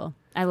wonderful.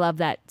 I love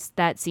that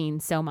scene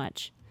so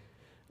much.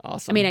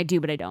 awesome. I mean, I do,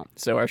 but I don't.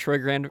 So our Troy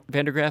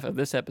Vandergraaf of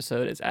this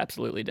episode is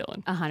absolutely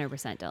Dylan. 100%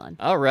 Dylan.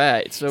 All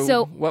right. So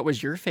So- what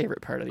was your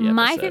favorite part of the episode?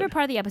 My favorite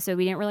part of the episode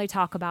we didn't really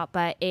talk about,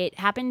 but it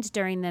happened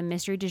during the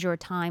Mystery du Jour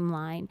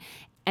timeline.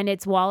 And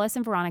it's Wallace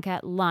and Veronica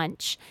at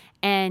lunch.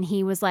 And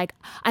he was like,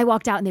 I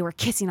walked out and they were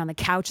kissing on the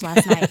couch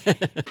last night.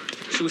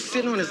 She was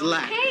sitting on his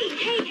lap.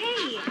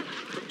 Hey.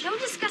 No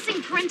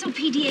discussing parental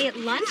PDA at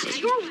lunch. It's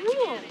your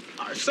rule.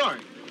 Sorry.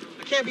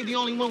 I can't be the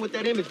only one with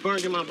that image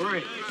burned in my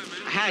brain.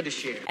 I had to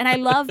share. And I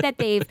love that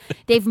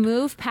they've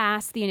moved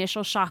past the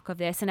initial shock of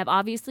this and have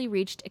obviously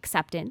reached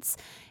acceptance.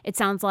 It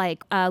sounds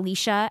like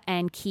Alicia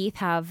and Keith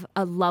have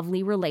a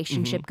lovely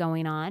relationship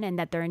going on and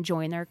that they're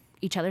enjoying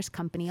each other's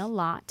company a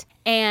lot.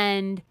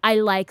 And I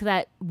like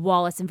that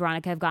Wallace and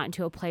Veronica have gotten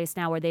to a place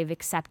now where they've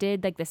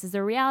accepted like this is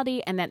their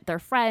reality and that they're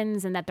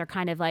friends and that they're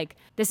kind of like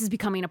this is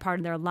becoming a part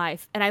of their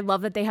life. And I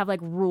love that they have like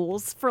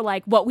rules for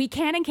like what we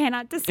can and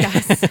cannot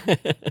discuss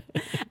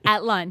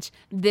at lunch.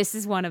 This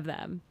is one of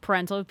them.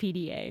 Parental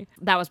PDA.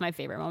 That was my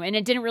favorite moment. And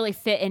it didn't really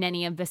fit in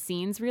any of the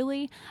scenes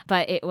really,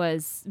 but it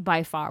was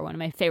by far one of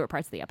my favorite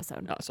parts of the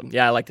episode. Awesome.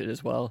 Yeah, I liked it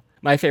as well.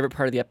 My favorite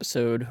part of the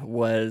episode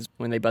was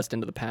when they bust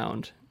into the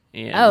pound.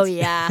 And oh,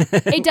 yeah.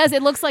 It does.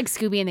 It looks like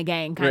Scooby and the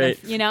Gang, kind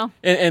of, you know?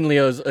 And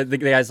Leo's, the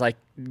guy's like,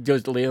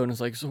 goes to Leo and is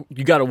like, so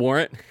you got a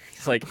warrant?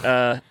 He's like,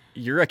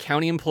 you're a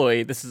county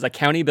employee. This is a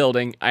county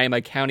building. I am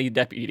a county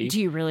deputy. Do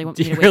you really want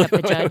me to wake up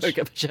the judge? Wake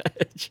up a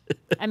judge?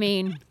 I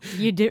mean,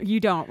 you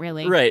don't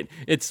really. Right.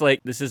 It's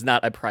like, this is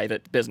not a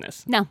private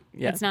business. No,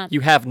 it's not. You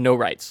have no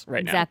rights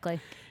right exactly.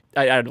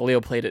 now. Leo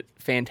played it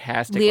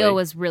fantastically. Leo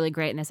was really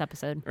great in this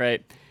episode.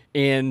 Right.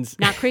 And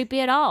not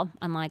creepy at all,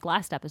 unlike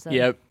last episode.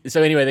 Yep.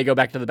 So anyway, they go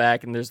back to the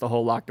back, and there's the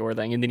whole locked door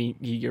thing, and then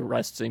he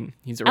arrests him.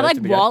 He's arrested.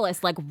 I like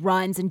Wallace like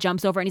runs and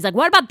jumps over, and he's like,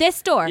 "What about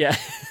this door?" Yeah.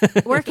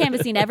 We're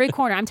canvassing every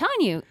corner. I'm telling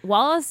you,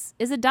 Wallace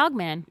is a dog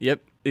man. Yep.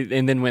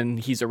 And then when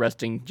he's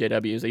arresting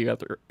JW, he's like, you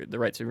have the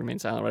right to remain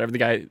silent. Whatever. The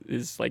guy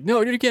is like,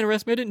 "No, you can't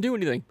arrest me. I didn't do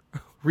anything.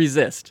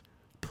 Resist,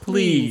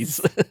 please."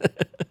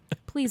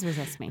 Please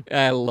resist me.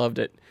 I loved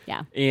it.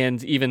 Yeah.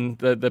 And even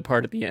the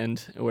part at the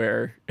end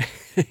where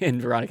and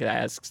Veronica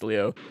asks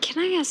Leo,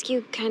 Can I ask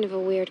you kind of a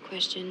weird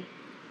question?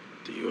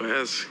 Do you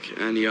ask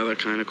any other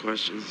kind of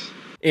questions?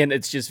 And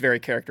it's just very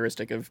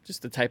characteristic of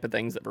just the type of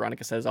things that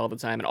Veronica says all the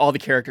time. And all the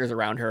characters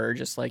around her are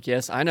just like,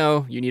 yes, I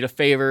know. You need a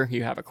favor.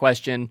 You have a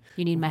question.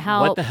 You need my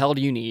help. What the hell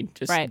do you need?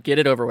 Just get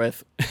it over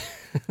with.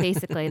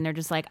 Basically. And they're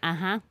just like,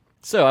 uh-huh.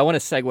 So I want to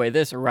segue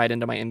this right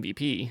into my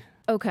MVP.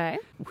 Okay.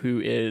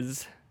 Who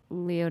is...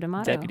 Leo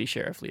D'Amato. Deputy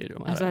Sheriff Leo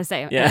D'Amato. I was going to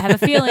say, yeah. I have a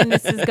feeling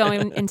this is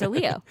going into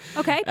Leo.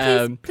 Okay,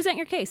 please present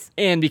your case.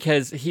 And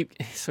because he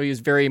was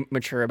very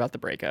mature about the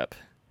breakup.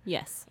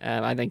 Yes.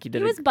 I think he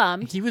did. He was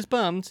bummed. He was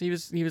bummed. He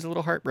was a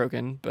little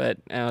heartbroken, but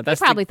that's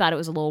he probably thought it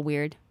was a little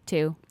weird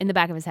too. In the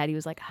back of his head, he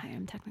was like, "I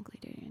am technically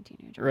dating a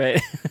teenager."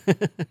 Right.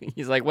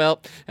 He's like,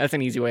 "Well, that's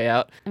an easy way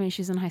out." I mean,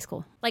 she's in high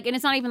school. Like, and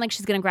it's not even like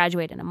she's going to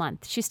graduate in a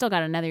month. She's still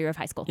got another year of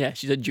high school. Yeah,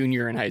 she's a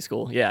junior in high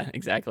school. Yeah,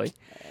 exactly.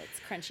 It's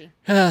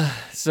crunchy.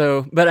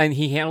 So, but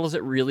he handles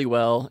it really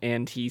well,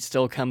 and he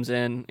still comes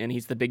in, and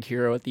he's the big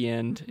hero at the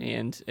end.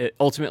 And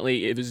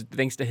ultimately, it was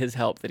thanks to his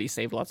help that he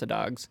saved lots of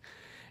dogs.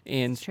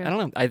 And I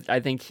don't know. I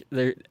think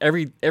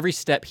every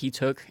step he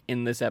took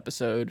in this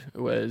episode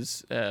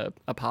was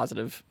a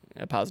positive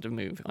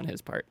move on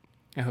his part.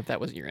 I hope that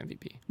wasn't your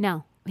MVP.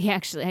 No,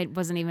 I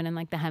wasn't even in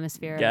like the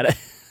hemisphere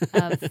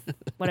of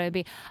what it would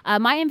be.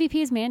 My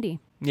MVP is Mandy.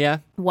 Yeah.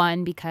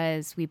 One,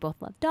 because we both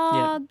love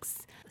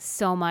dogs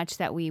so much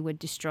that we would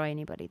destroy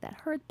anybody that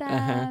hurt them.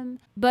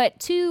 Uh-huh. But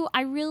two,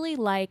 I really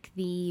like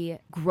the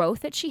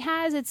growth that she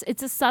has.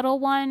 It's a subtle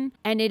one,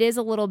 and it is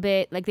a little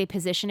bit like they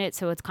position it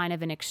so it's kind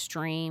of an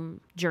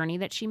extreme journey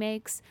that she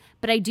makes.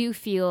 But I do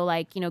feel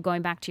like,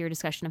 going back to your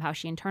discussion of how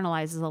she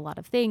internalizes a lot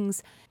of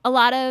things, a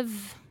lot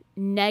of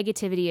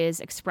negativity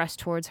is expressed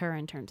towards her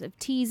in terms of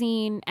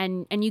teasing,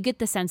 and you get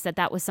the sense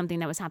that was something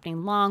that was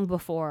happening long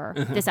before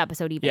this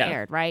episode even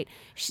aired, right?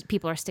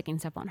 People are sticking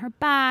stuff on her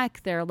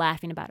back, they're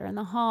laughing about her in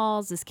the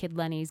halls. This kid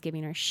Lenny's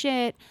giving her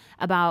shit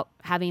about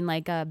having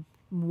like a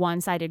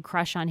one-sided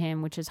crush on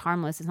him, which is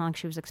harmless. It's not like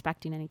she was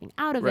expecting anything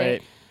out of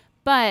it.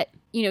 But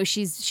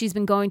she's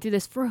been going through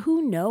this for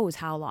who knows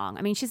how long.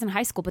 I mean, she's in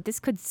high school, but this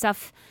could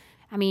stuff.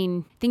 I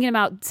mean, thinking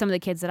about some of the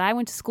kids that I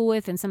went to school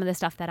with and some of the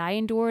stuff that I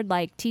endured,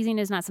 like teasing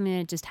is not something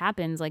that just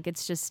happens. Like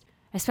it's just,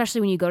 especially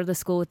when you go to the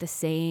school with the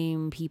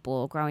same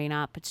people growing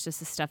up, it's just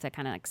the stuff that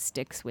kind of like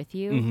sticks with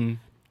you. Mm-hmm.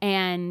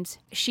 And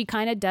she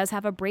kind of does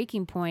have a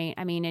breaking point.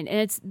 I mean, and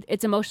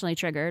it's emotionally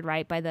triggered,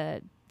 right?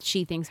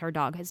 She thinks her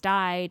dog has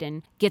died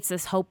and gets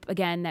this hope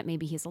again that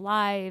maybe he's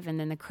alive. And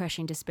then the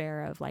crushing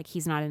despair of like,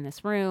 he's not in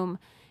this room.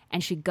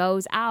 And she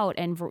goes out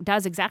and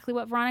does exactly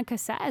what Veronica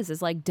says,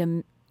 is like,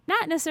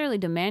 not necessarily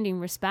demanding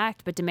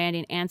respect, but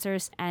demanding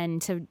answers,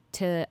 and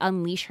to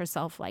unleash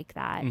herself like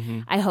that. Mm-hmm.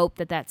 I hope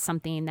that that's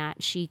something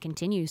that she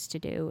continues to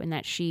do, and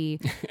that she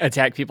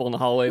attack people in the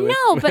hallway.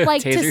 But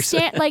like to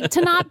stand, like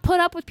to not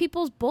put up with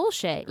people's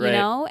bullshit, you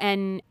know,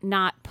 and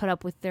not put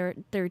up with their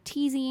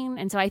teasing.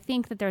 And so I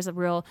think that there's a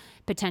real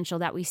potential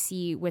that we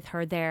see with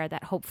her there.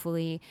 That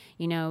hopefully,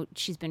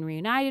 she's been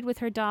reunited with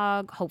her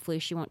dog. Hopefully,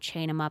 she won't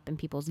chain him up in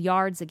people's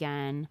yards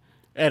again.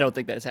 I don't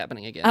think that's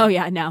happening again. Oh,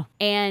 yeah, no.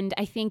 And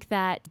I think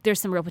that there's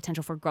some real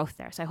potential for growth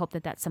there. So I hope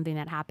that that's something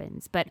that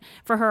happens. But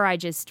for her, I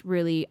just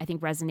really, I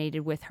think,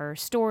 resonated with her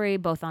story,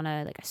 both on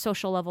a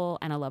social level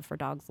and a love for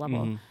dogs level.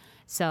 Mm-hmm.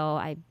 So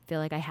I feel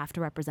like I have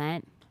to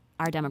represent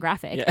our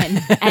demographic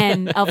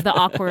and of the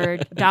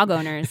awkward dog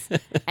owners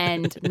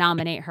and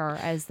nominate her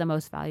as the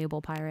most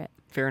valuable pirate.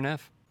 Fair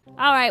enough.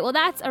 All right, well,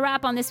 that's a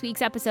wrap on this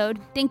week's episode.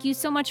 Thank you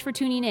so much for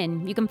tuning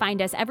in. You can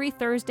find us every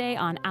Thursday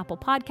on Apple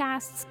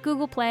Podcasts,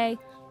 Google Play,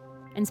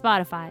 and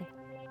Spotify.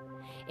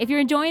 If you're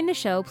enjoying the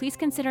show, please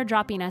consider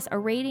dropping us a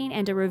rating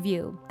and a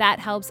review. That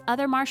helps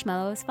other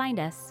marshmallows find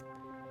us.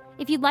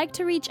 If you'd like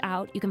to reach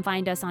out, you can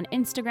find us on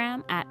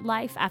Instagram at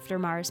Life After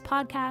Mars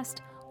Podcast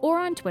or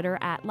on Twitter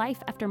at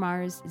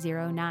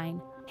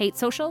LifeAfterMars09. Hate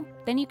social?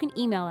 Then you can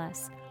email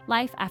us,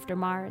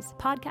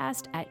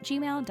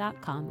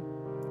 lifeaftermarspodcast@gmail.com.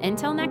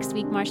 Until next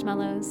week,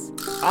 marshmallows.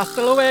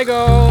 Hasta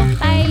luego!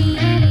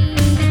 Bye!